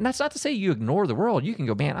 and that's not to say you ignore the world. You can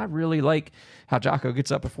go, man, I really like how Jocko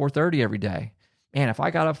gets up at 4:30 every day. Man, if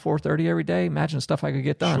I got up 4:30 every day, imagine the stuff I could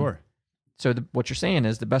get done. Sure. So what you're saying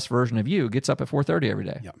is the best version of you gets up at 4:30 every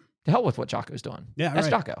day. Yep. To hell with what Jocko's doing. Yeah,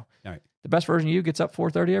 that's right. Jocko. All right. The best version of you gets up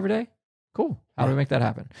 4:30 every day. Cool. How do we make that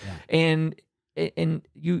happen? Yeah. And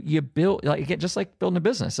you build, like, again, just like building a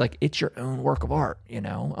business, like it's your own work of art, you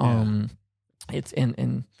know. It's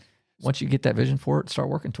and once you get that vision for it, start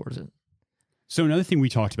working towards it. So another thing we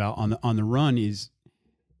talked about on the run is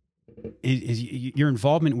your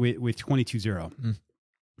involvement with 22-0. Mm.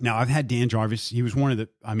 Now, I've had Dan Jarvis. He was one of the,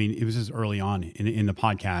 I mean, it was just early on in the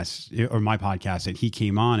podcast or my podcast that he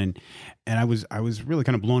came on, and I was really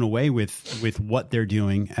kind of blown away with what they're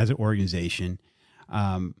doing as an organization.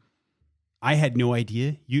 I had no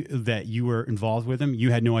idea that you were involved with them.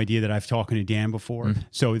 You had no idea that I've talked to Dan before. Mm.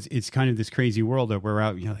 So it's kind of this crazy world that we're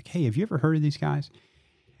out, you know, like, hey, have you ever heard of these guys?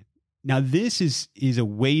 Now, this is a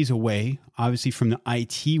ways away, obviously, from the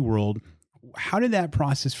IT world. How did that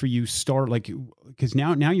process for you start? Like, because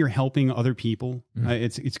now you're helping other people. Mm-hmm.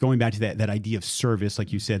 It's going back to that idea of service,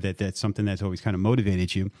 like you said, that's something that's always kind of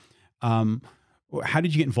motivated you. How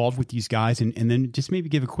did you get involved with these guys? And then just maybe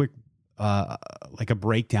give a quick, like a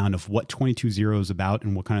breakdown of what 22-0 is about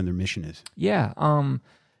and what kind of their mission is. Yeah.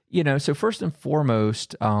 So first and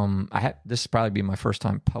foremost, this will probably be my first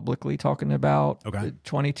time publicly talking about the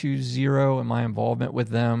 22-0 and my involvement with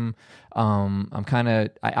them. I'm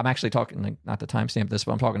actually talking, like, not to timestamp this,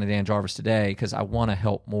 but I'm talking to Dan Jarvis today because I want to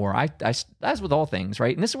help more. As with all things,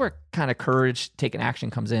 right? And this is where kind of courage, taking action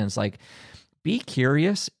comes in. It's like, be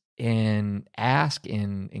curious and ask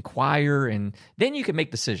and inquire, and then you can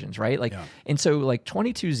make decisions, right? Like, and so like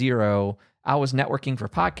 22-0, I was networking for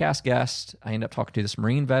podcast guests. I ended up talking to this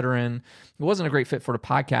Marine veteran. It wasn't a great fit for the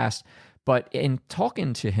podcast, but in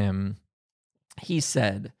talking to him, he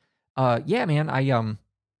said, yeah, man,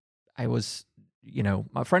 I was,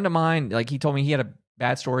 a friend of mine, like, he told me he had a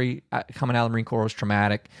bad story coming out of the Marine Corps. Was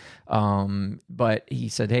traumatic. But he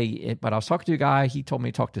said, hey, but I was talking to a guy, he told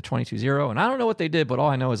me to talk to 22-0, and I don't know what they did, but all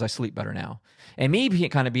I know is I sleep better now. And me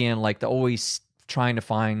kind of being like the always trying to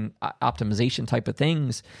find optimization type of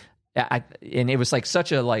things, and it was like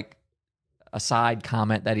such a side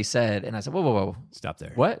comment that he said, and I said, whoa, stop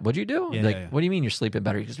there. What'd you do? What do you mean you're sleeping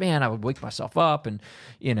better? He goes, man, I would wake myself up, and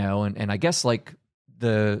and I guess like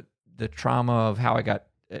the trauma of how I got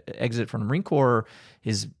exit from the Marine Corps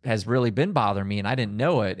has really been bothering me, and I didn't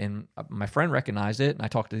know it. And my friend recognized it, and I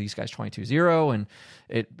talked to these guys 22-0, and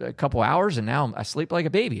a couple hours, and now I sleep like a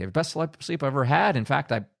baby. The best sleep I've ever had. In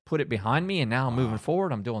fact, I put it behind me, and now I'm moving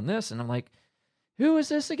forward. I'm doing this, and I'm like, who is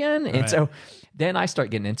this again? And so then I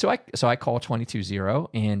start getting in. So I call 22-0,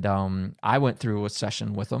 and I went through a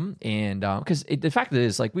session with them. And because the fact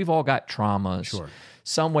is, like, we've all got traumas,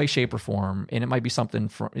 some way, shape, or form. And it might be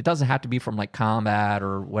something it doesn't have to be from like combat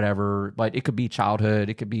or whatever, but it could be childhood,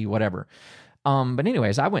 it could be whatever. But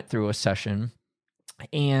anyways, I went through a session,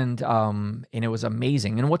 and it was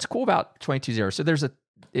amazing. And what's cool about 22-0, so there's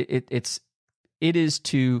it is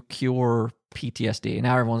to cure PTSD. And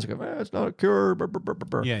now everyone's going, it's not a cure.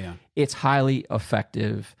 Yeah. It's highly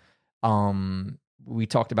effective. We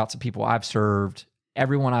talked about some people I've served.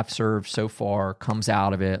 Everyone I've served so far comes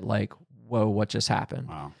out of it like, whoa, what just happened?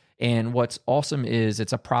 Wow. And what's awesome is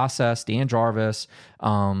it's a process. Dan Jarvis,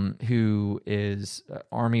 who is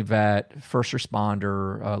Army vet, first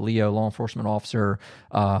responder, Leo, law enforcement officer,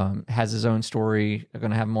 has his own story. I'm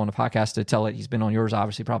going to have him on the podcast to tell it. He's been on yours,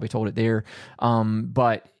 obviously, probably told it there.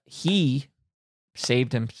 But he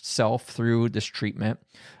saved himself through this treatment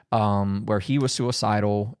where he was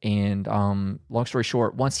suicidal. And long story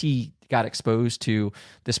short, once he got exposed to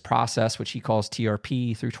this process, which he calls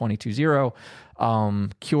TRP through 22-0,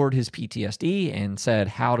 cured his PTSD and said,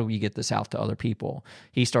 how do we get this out to other people?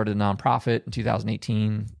 He started a nonprofit in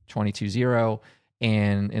 2018, 22-0,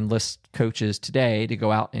 and enlists coaches today to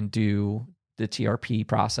go out and do the TRP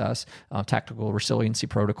process, tactical resiliency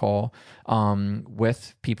protocol,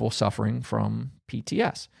 with people suffering from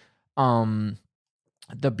PTS.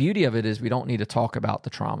 The beauty of it is we don't need to talk about the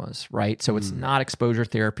traumas, right? So it's not exposure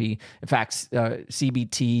therapy. In fact,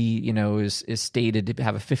 CBT, is stated to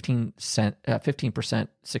have a 15%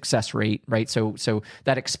 success rate, right? So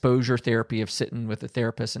that exposure therapy of sitting with a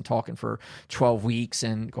therapist and talking for 12 weeks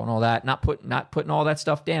and going all that, not putting all that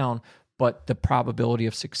stuff down, but the probability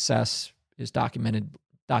of success is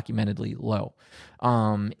documentedly low.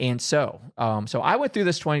 So I went through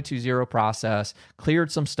this 22-0 process,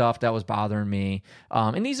 cleared some stuff that was bothering me.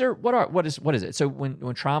 And these are, what is it? So when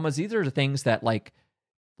traumas, these are the things that like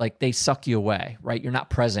they suck you away, right? You're not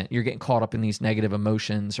present. You're getting caught up in these negative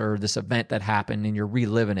emotions or this event that happened and you're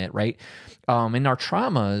reliving it, right? And our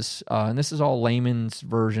traumas, and this is all layman's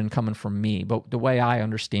version coming from me, but the way I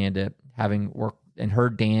understand it, having worked and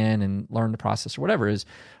heard Dan and learned the process or whatever, is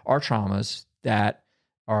our traumas that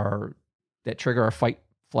trigger our fight,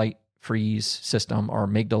 flight, freeze system, our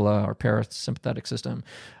amygdala, our parasympathetic system,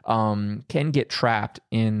 can get trapped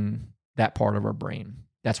in that part of our brain.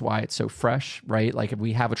 That's why it's so fresh, right? Like if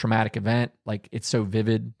we have a traumatic event, like it's so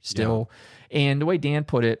vivid still. Yeah. And the way Dan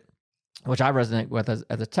put it, which I resonate with as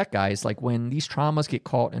a tech guy, is like when these traumas get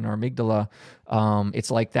caught in our amygdala,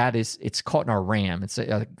 it's like it's caught in our RAM. It's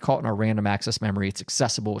caught in our random access memory. It's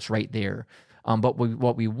accessible. It's right there. But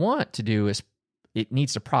what we want to do is it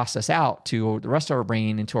needs to process out to the rest of our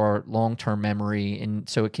brain, into our long-term memory, and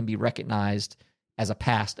so it can be recognized as a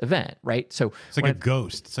past event, right? So it's like a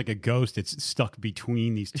ghost. It's like a ghost. It's stuck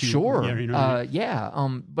between these two. Sure. Yeah. You know what I mean?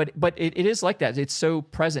 Yeah. But it is like that. It's so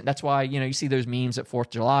present. That's why, you see those memes at 4th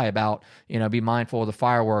of July about, be mindful of the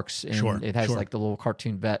fireworks. And it has like the little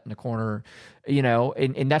cartoon vet in the corner,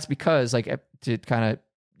 and that's because, like, to kind of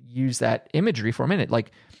use that imagery for a minute,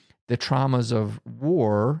 like the traumas of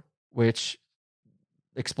war, which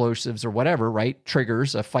explosives or whatever, right,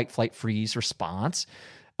 triggers a fight, flight, freeze response.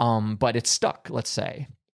 But it's stuck, let's say.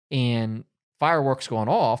 And fireworks going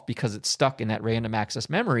off because it's stuck in that random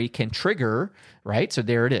access memory can trigger, right? So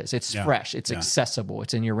there it is. It's fresh. It's accessible.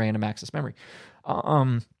 It's in your random access memory.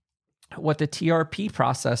 What the TRP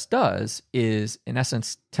process does is, in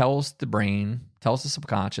essence, tells the brain, tells the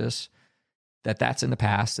subconscious that that's in the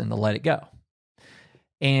past and to let it go.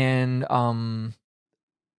 And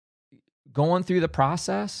going through the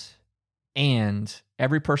process, and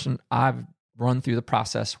every person I've run through the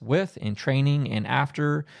process with in training and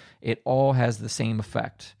after, it all has the same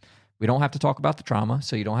effect. We don't have to talk about the trauma,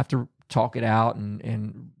 so you don't have to talk it out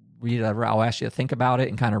and read it. I'll ask you to think about it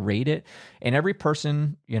and kind of rate it. And every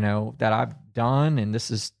person, that I've done, and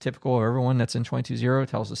this is typical of everyone that's in 22-0,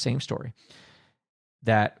 tells the same story.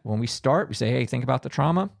 That when we start, we say, hey, think about the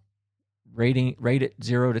trauma, rate it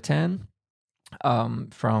 0 to 10.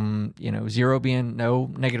 From 0 being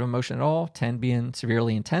no negative emotion at all, 10 being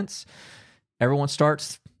severely intense. Everyone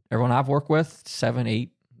I've worked with, 7,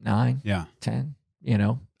 8, 9, 10,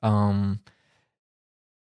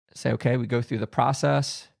 say, okay, we go through the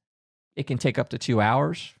process. It can take up to 2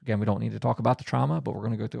 hours. Again, we don't need to talk about the trauma, but we're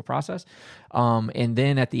going to go through a process. And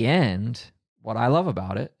then at the end, what I love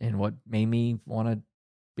about it and what made me want to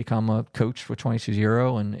become a coach for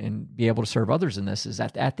 22-0 and be able to serve others in this is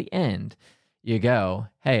that at the end, you go,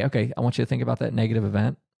 hey, okay, I want you to think about that negative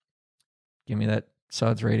event. Give me that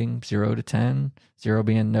SUDS rating, 0 to 10, 0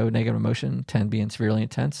 being no negative emotion, 10 being severely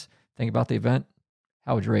intense. Think about the event.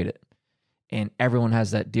 How would you rate it? And everyone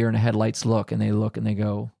has that deer in the headlights look, and they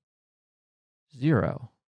go,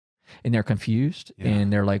 0. And they're confused,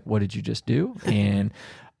 and they're like, what did you just do? And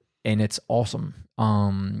it's awesome.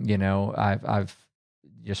 I've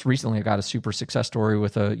just recently got a super success story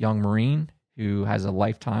with a young Marine who has a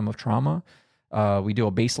lifetime of trauma. We do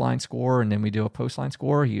a baseline score and then we do a post-line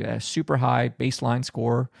score. He has a super high baseline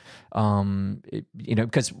score.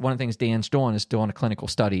 Because one of the things Dan's doing is doing a clinical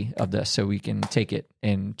study of this so we can take it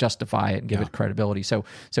and justify it and give it credibility. So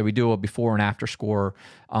we do a before and after score.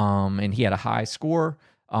 And he had a high score.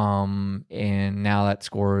 And now that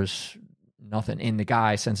score is nothing. And the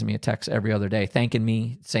guy sends me a text every other day thanking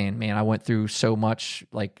me, saying, man, I went through so much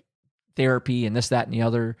like therapy and this, that, and the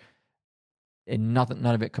other, and none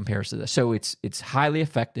of it compares to this. So it's highly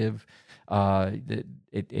effective.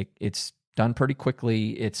 It's done pretty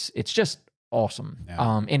quickly. It's just awesome.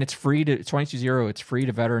 Yeah. And it's free to 22-0. It's free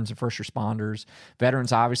to veterans and first responders.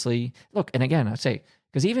 Veterans, obviously, look. And again, I say,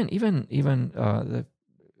 because even the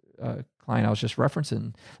client I was just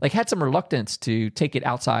referencing, like, had some reluctance to take it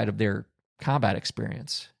outside of their combat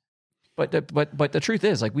experience. But the truth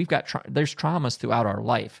is, like, we've got there's traumas throughout our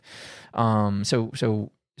life.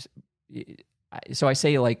 So I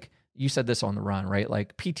say, like, you said this on the run, right?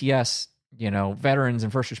 Like PTS, veterans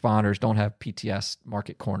and first responders don't have PTS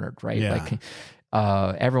market cornered, right? Yeah. Like,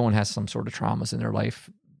 everyone has some sort of traumas in their life,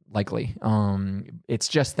 likely. It's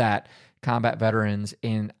just that combat veterans,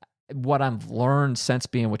 and what I've learned since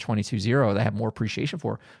being with 22-0, that I have more appreciation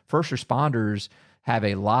for, first responders have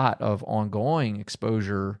a lot of ongoing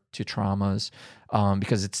exposure to traumas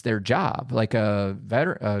because it's their job. Like a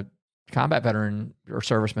combat veteran or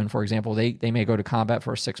serviceman, for example, they may go to combat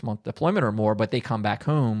for a 6-month deployment or more, but they come back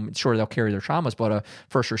home. Sure, they'll carry their traumas, but a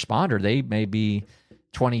first responder, they may be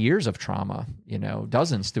 20 years of trauma,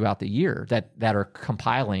 dozens throughout the year that are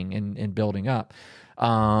compiling and building up.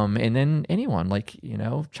 And then anyone, like,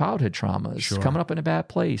 childhood traumas, coming up in a bad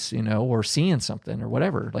place, or seeing something or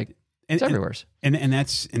whatever, like, it's everywhere. And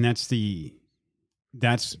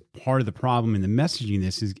that's part of the problem in the messaging.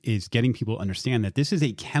 This is getting people to understand that this is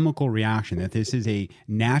a chemical reaction, that this is a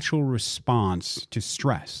natural response to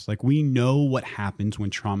stress. Like, we know what happens when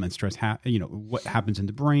trauma and stress what happens in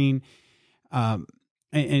the brain.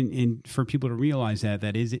 And for people to realize that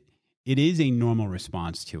it is a normal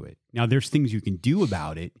response to it. Now, there's things you can do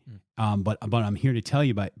about it. But I'm here to tell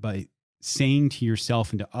you by saying to yourself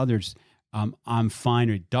and to others, I'm fine,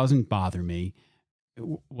 or it doesn't bother me.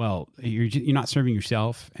 Well, you're not serving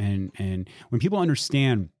yourself. And when people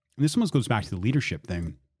understand, and this almost goes back to the leadership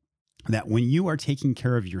thing, that when you are taking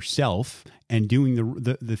care of yourself and doing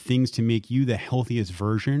the things to make you the healthiest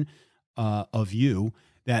version of you,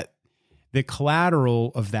 that the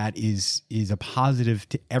collateral of that is a positive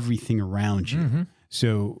to everything around you. Mm-hmm.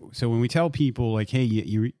 So when we tell people, like, hey,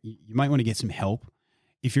 you might want to get some help.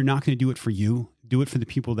 If you're not going to do it for you, do it for the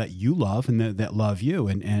people that you love and that love you.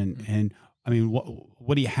 And I mean,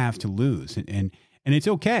 what do you have to lose? And it's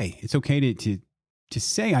okay. It's okay to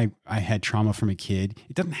say I had trauma from a kid.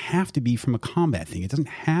 It doesn't have to be from a combat thing. It doesn't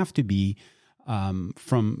have to be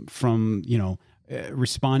from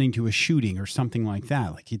responding to a shooting or something like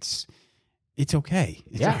that. Like, it's okay.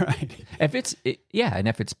 It's all right. And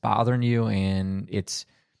if it's bothering you and it's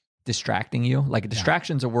distracting you. Like a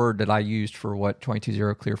distraction's a word that I used for what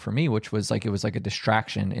 22-0 clear for me, which was like, it was like a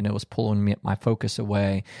distraction and it was pulling my focus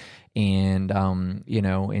away. And,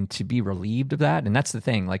 and to be relieved of that. And that's the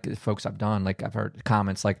thing, like the folks I've done, like I've heard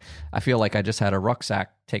comments, like, I feel like I just had a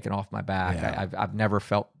rucksack taken off my back. Yeah. I've never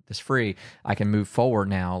felt this free. I can move forward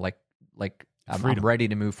now. Like I'm ready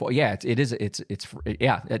to move forward. Yeah,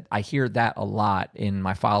 I hear that a lot in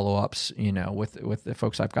my follow-ups, with the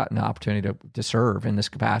folks I've gotten the opportunity to serve in this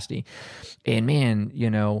capacity. And man,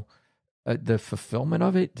 the fulfillment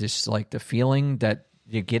of it, just like the feeling that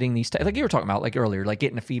you're getting these, like you were talking about like earlier, like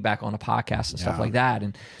getting the feedback on a podcast and stuff like that.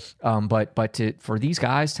 And, for these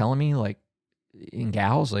guys telling me like, and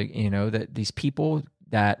gals, like, that these people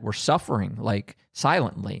that were suffering like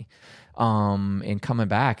silently, and coming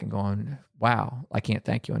back and going, wow, I can't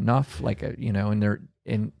thank you enough. Like, and I don't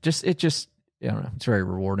know, it's very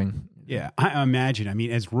rewarding. Yeah, I imagine. I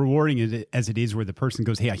mean, as rewarding as it is where the person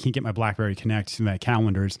goes, hey, I can't get my BlackBerry Connect to my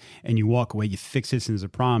calendars, and you walk away, you fix this and there's a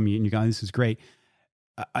problem, and you go, this is great.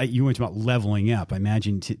 You went about leveling up. I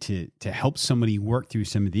imagine to help somebody work through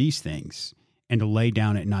some of these things and to lay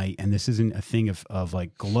down at night. And this isn't a thing of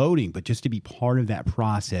like gloating, but just to be part of that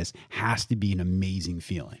process has to be an amazing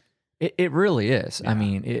feeling. It really is. Yeah. I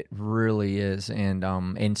mean, it really is.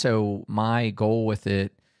 And so my goal with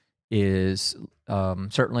it is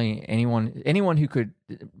certainly anyone who could,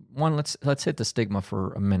 let's hit the stigma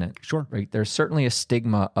for a minute. Sure. Right. There's certainly a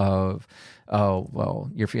stigma of, oh, well,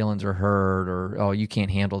 your feelings are hurt, or, oh, you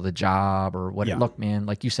can't handle the job, or what. Yeah. Look, man,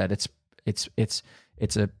 like you said, it's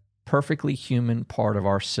a perfectly human part of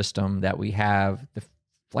our system that we have, the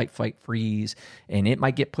flight, fight, freeze, and it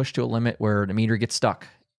might get pushed to a limit where the meter gets stuck.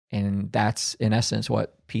 And that's in essence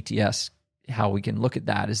what PTS, how we can look at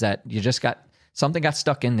that, is that you just something got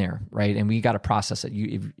stuck in there, right? And we got to process it.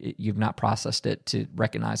 You've not processed it to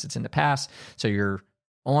recognize it's in the past. So you're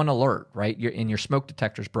on alert, right? Your smoke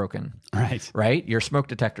detector's broken. Right? Your smoke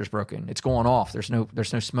detector's broken. It's going off. There's no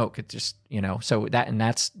smoke. It just, so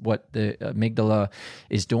that's what the amygdala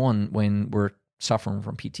is doing when we're suffering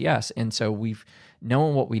from PTS. And so we've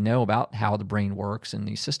known what we know about how the brain works and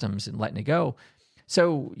these systems and letting it go.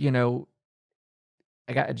 So, you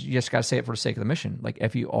just got to say it for the sake of the mission. Like,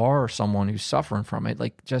 if you are someone who's suffering from it,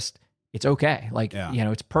 like, just, it's okay. Like,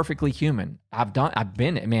 it's perfectly human. I've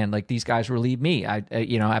been it, man. Like, these guys relieve me.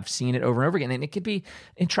 I've seen it over and over again. And it could be,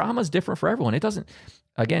 and trauma is different for everyone. It doesn't,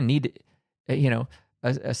 again, need, a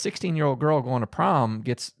 16-year-old girl going to prom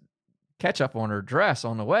gets ketchup on her dress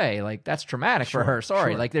on the way. Like, that's traumatic for her.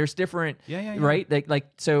 Sorry. Sure. Like, there's different, right?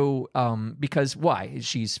 So, because why?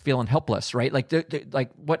 She's feeling helpless, right? Like,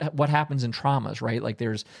 like what happens in traumas, right? Like,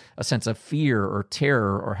 there's a sense of fear or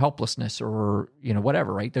terror or helplessness or,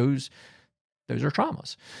 whatever, right? Those are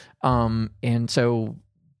traumas. And so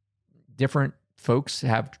different folks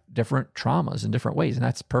have different traumas in different ways, and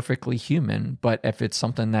that's perfectly human. But if it's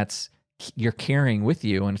something that's you're carrying with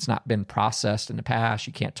you and it's not been processed in the past,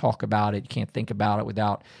 you can't talk about it, you can't think about it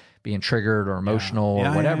without being triggered or emotional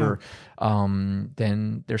or whatever,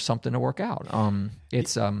 then there's something to work out.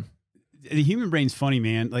 It's the human brain's funny,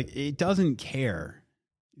 man. Like, it doesn't care.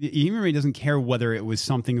 The human brain doesn't care whether it was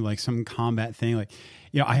something like some combat thing. Like,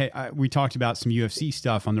 we talked about some UFC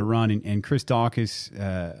stuff on the run, and Chris Dawkins,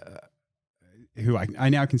 who I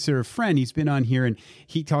now consider a friend, he's been on here, and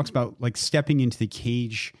he talks about like stepping into the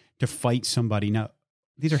cage to fight somebody. Now,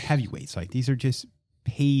 these are heavyweights. Like, these are just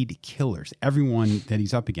paid killers, everyone that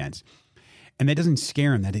he's up against. And that doesn't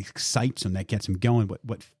scare him. That excites him. That gets him going.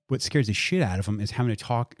 What scares the shit out of him is having to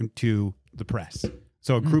talk to the press.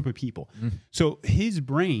 So a group of people. So his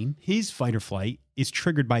brain, his fight or flight is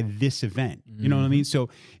triggered by this event. You know what I mean? So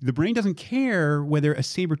the brain doesn't care whether a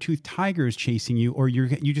saber-toothed tiger is chasing you or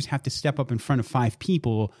you just have to step up in front of 5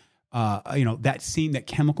 people. That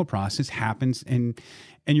chemical process happens. And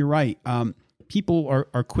you're right. People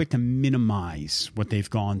are quick to minimize what they've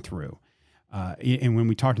gone through. And when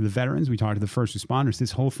we talk to the veterans, we talk to the first responders,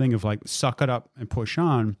 this whole thing of like, suck it up and push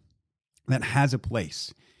on, that has a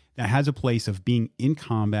place. That has a place of being in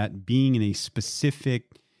combat, being in a specific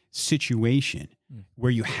situation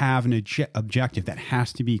where you have an objective that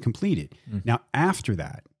has to be completed. Now, after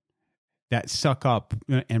that suck up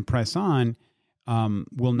and press on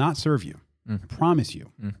will not serve you. I promise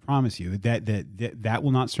you that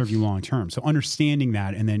will not serve you long term. So understanding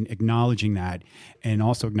that and then acknowledging that, and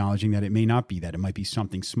also acknowledging that it may not be that, it might be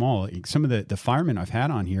something small. Some of the firemen I've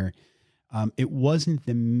had on here, it wasn't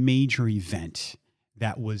the major event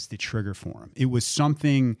that was the trigger for them. It was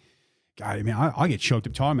something. God, I mean, I'll get choked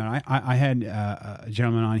up talking about it. I had a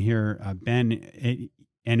gentleman on here, Ben,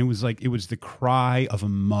 and it was the cry of a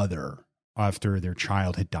mother after their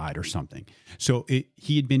child had died or something. So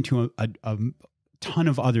he had been to a ton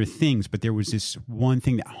of other things, but there was this one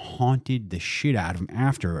thing that haunted the shit out of him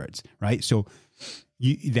afterwards, right? So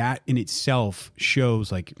that in itself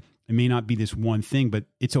shows like it may not be this one thing, but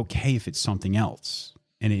it's okay if it's something else.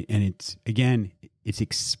 And it's again, it's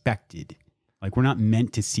expected. Like we're not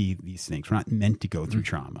meant to see these things. We're not meant to go through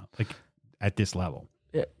trauma like at this level.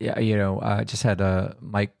 Yeah, I just had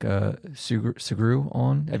Mike Sugru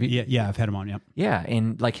on. Have you? Yeah, I've had him on. Yeah, yeah,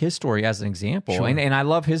 and like his story as an example, Sure. and I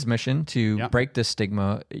love his mission to break this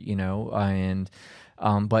stigma, and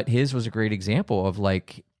but his was a great example of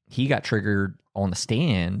like he got triggered on the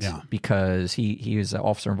stand because he was an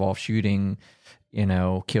officer involved shooting,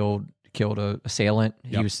 killed a assailant.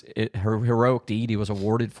 He was heroic deed. He was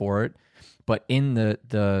awarded for it, but in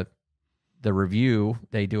the review,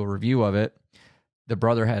 they do a review of it. The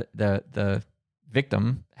brother had the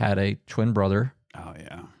victim had a twin brother. Oh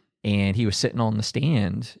yeah. And he was sitting on the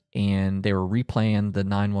stand and they were replaying the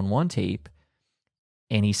 911 tape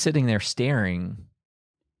and he's sitting there staring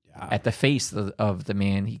at the face of the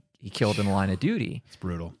man he killed in the line of duty. It's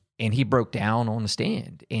brutal. And he broke down on the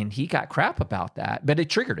stand and he got crap about that, but it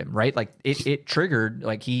triggered him, right? Like it triggered,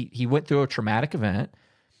 like he went through a traumatic event.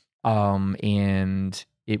 And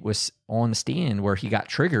it was on the stand where he got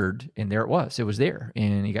triggered and there it was there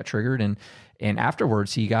and he got triggered and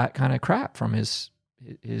afterwards he got kind of crap from his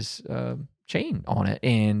chain on it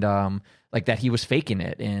and like that he was faking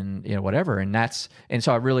it and whatever and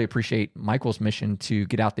so I really appreciate Michael's mission to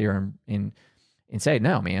get out there and say,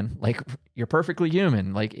 no, man, like you're perfectly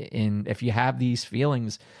human, like and if you have these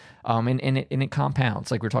feelings and it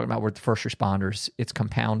compounds, like we're talking about with the first responders, it's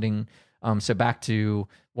compounding. So back to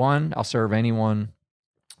one, I'll serve anyone.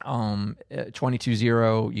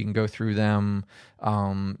 22-0, you can go through them.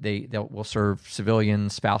 They will serve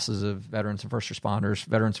civilians, spouses of veterans and first responders.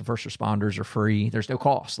 Veterans and first responders are free. There's no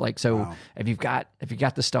cost. Like, so Wow. if you've got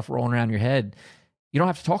this stuff rolling around your head, you don't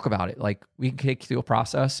have to talk about it. Like we can take you through a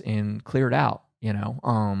process and clear it out,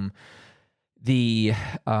 why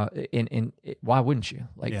wouldn't you?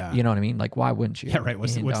 Like, you know what I mean? Like, why wouldn't you? Yeah, right.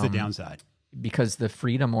 What's the downside? Because the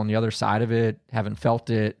freedom on the other side of it, haven't felt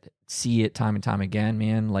it, see it time and time again,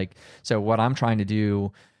 man. Like, so what I'm trying to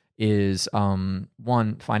do is,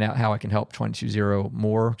 one, find out how I can help 22-0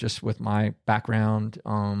 more just with my background.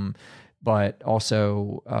 But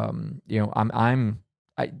also,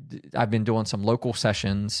 I've been doing some local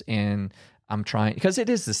sessions and I'm trying, because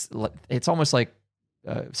it's almost like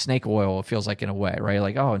snake oil. It feels like in a way, right?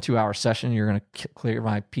 Like, oh, in 2-hour session, you're going to clear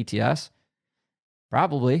my PTS.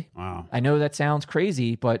 Probably. Wow. I know that sounds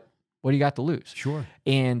crazy, but what do you got to lose? Sure.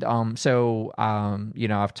 And I've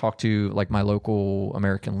talked to like my local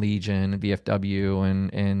American Legion, VFW,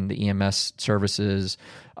 and the EMS services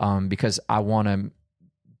because I want to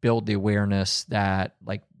build the awareness that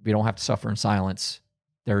like we don't have to suffer in silence.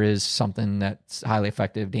 There is something that's highly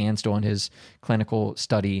effective. Dan's doing his clinical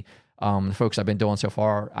study. The folks I've been doing so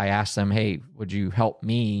far, I asked them, hey, would you help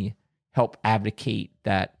me help advocate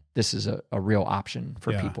that this is a real option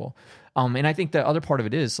for people. And I think the other part of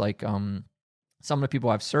it is like some of the people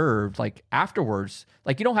I've served, like afterwards,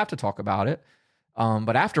 like you don't have to talk about it.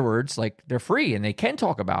 But afterwards, like they're free and they can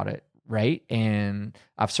talk about it. Right. And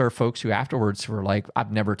I've served folks who afterwards were like,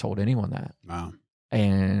 I've never told anyone that. Wow.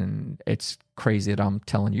 And it's crazy that I'm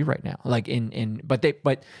telling you right now. Like but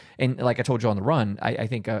like I told you on the run, I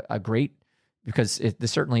think a great, because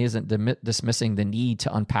this certainly isn't dismissing the need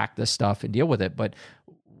to unpack this stuff and deal with it, but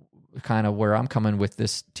kind of where I'm coming with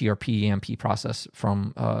this TRP EMP process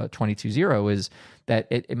from 22-0 is that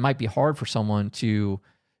it might be hard for someone to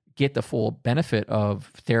get the full benefit of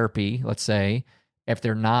therapy, let's say, if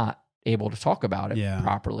they're not able to talk about it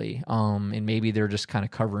properly. And maybe they're just kind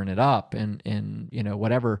of covering it up and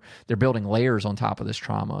whatever, they're building layers on top of this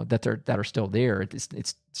trauma that are still there.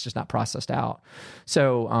 It's just not processed out.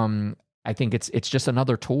 So I think it's just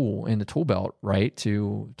another tool in the tool belt, right?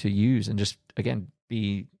 To use and just again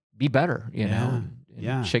be better, and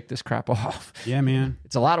shake this crap off. Yeah, man.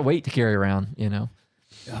 It's a lot of weight to carry around,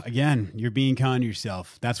 Again, you're being kind to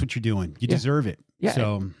yourself. That's what you're doing. You deserve it. Yeah.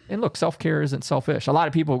 So, and look, self-care isn't selfish. A lot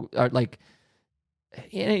of people are like,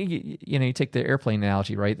 you take the airplane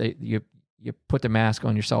analogy, right? You put the mask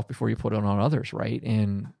on yourself before you put it on others, right?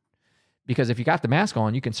 And because if you got the mask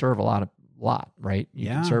on, you can serve a lot, right? You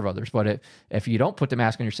can serve others. But if you don't put the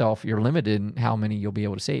mask on yourself, you're limited in how many you'll be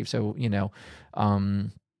able to save. So,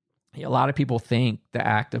 a lot of people think the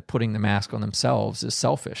act of putting the mask on themselves is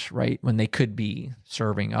selfish, right? When they could be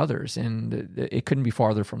serving others, and it couldn't be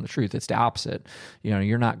farther from the truth. It's the opposite.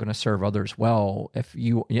 You're not going to serve others well if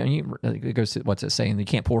it goes to what's it saying? You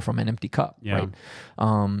can't pour from an empty cup, right?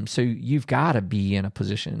 So you've got to be in a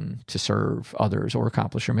position to serve others or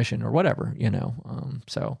accomplish your mission or whatever,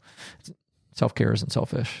 so self-care isn't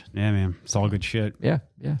selfish. Yeah, man. It's all good shit. Yeah.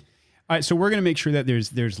 All right, so we're going to make sure that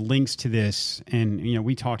there's links to this, and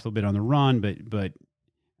we talked a little bit on the run, but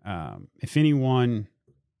if anyone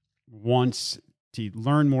wants to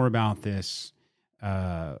learn more about this,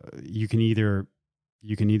 you can either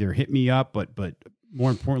hit me up, but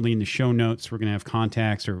more importantly, in the show notes, we're going to have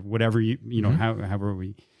contacts or whatever however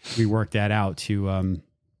we work that out to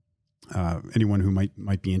anyone who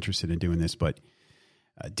might be interested in doing this. But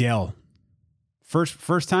Dale.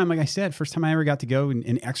 First time, like I said, first time I ever got to go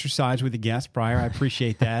and exercise with a guest prior. I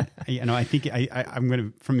appreciate that. I think I'm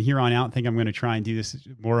going to, from here on out, think I'm going to try and do this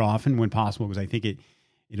more often when possible, because I think it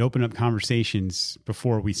opened up conversations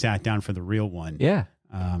before we sat down for the real one. Yeah.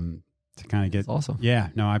 To kind of get. That's awesome. Yeah.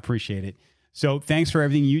 No, I appreciate it. So thanks for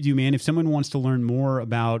everything you do, man. If someone wants to learn more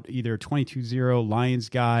about either 22-0, Lions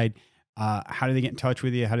Guide, how do they get in touch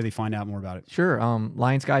with you? How do they find out more about it? Sure.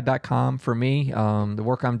 Lionsguide.com for me. The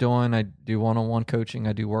work I'm doing, I do one-on-one coaching.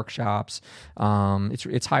 I do workshops.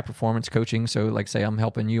 It's high performance coaching. So like say I'm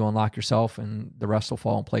helping you unlock yourself, and the rest will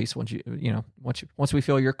fall in place once we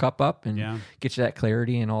fill your cup up and get you that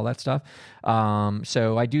clarity and all that stuff.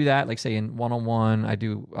 So I do that, like say in one-on-one,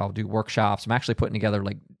 I'll do workshops. I'm actually putting together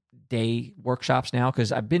like day workshops now,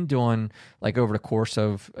 because I've been doing like over the course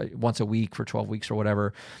of once a week for 12 weeks or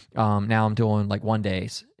whatever. Now I'm doing like 1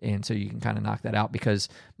 days. And so you can kind of knock that out, because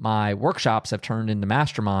my workshops have turned into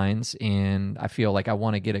masterminds, and I feel like I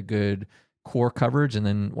want to get a good core coverage. And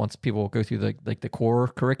then once people go through the core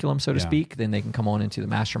curriculum, so to speak, then they can come on into the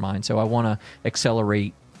mastermind. So I want to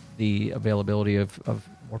accelerate the availability of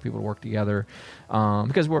more people to work together,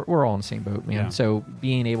 because we're all in the same boat, man. Yeah. So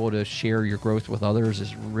being able to share your growth with others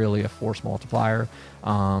is really a force multiplier.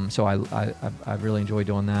 So I really enjoy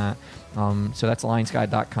doing that. So that's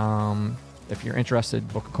lionsguide.com. If you're interested,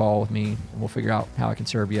 book a call with me, and we'll figure out how I can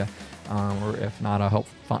serve you. Or if not, I'll help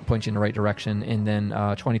point you in the right direction. And then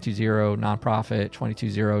 22-0 nonprofit,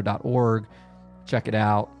 220.org. Check it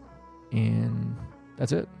out. And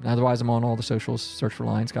that's it. Otherwise, I'm on all the socials. Search for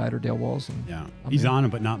Lions Guide or Dale Walls. And he's on it,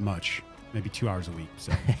 but not much. Maybe 2 hours a week.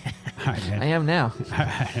 So all right, man. I am now.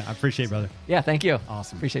 I appreciate it, brother. Yeah, thank you.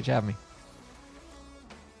 Awesome. Appreciate you having me.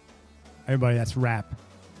 Everybody, that's a wrap.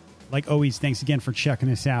 Like always, thanks again for checking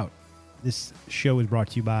us out. This show is brought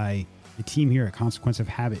to you by the team here at Consequence of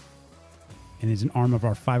Habit, and is an arm of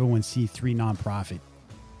our 501c3 nonprofit.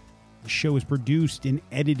 The show is produced and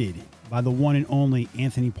edited by the one and only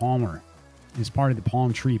Anthony Palmer, and is part of the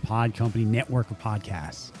Palm Tree Pod Company network of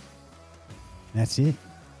podcasts. And that's it.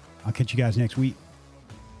 I'll catch you guys next week.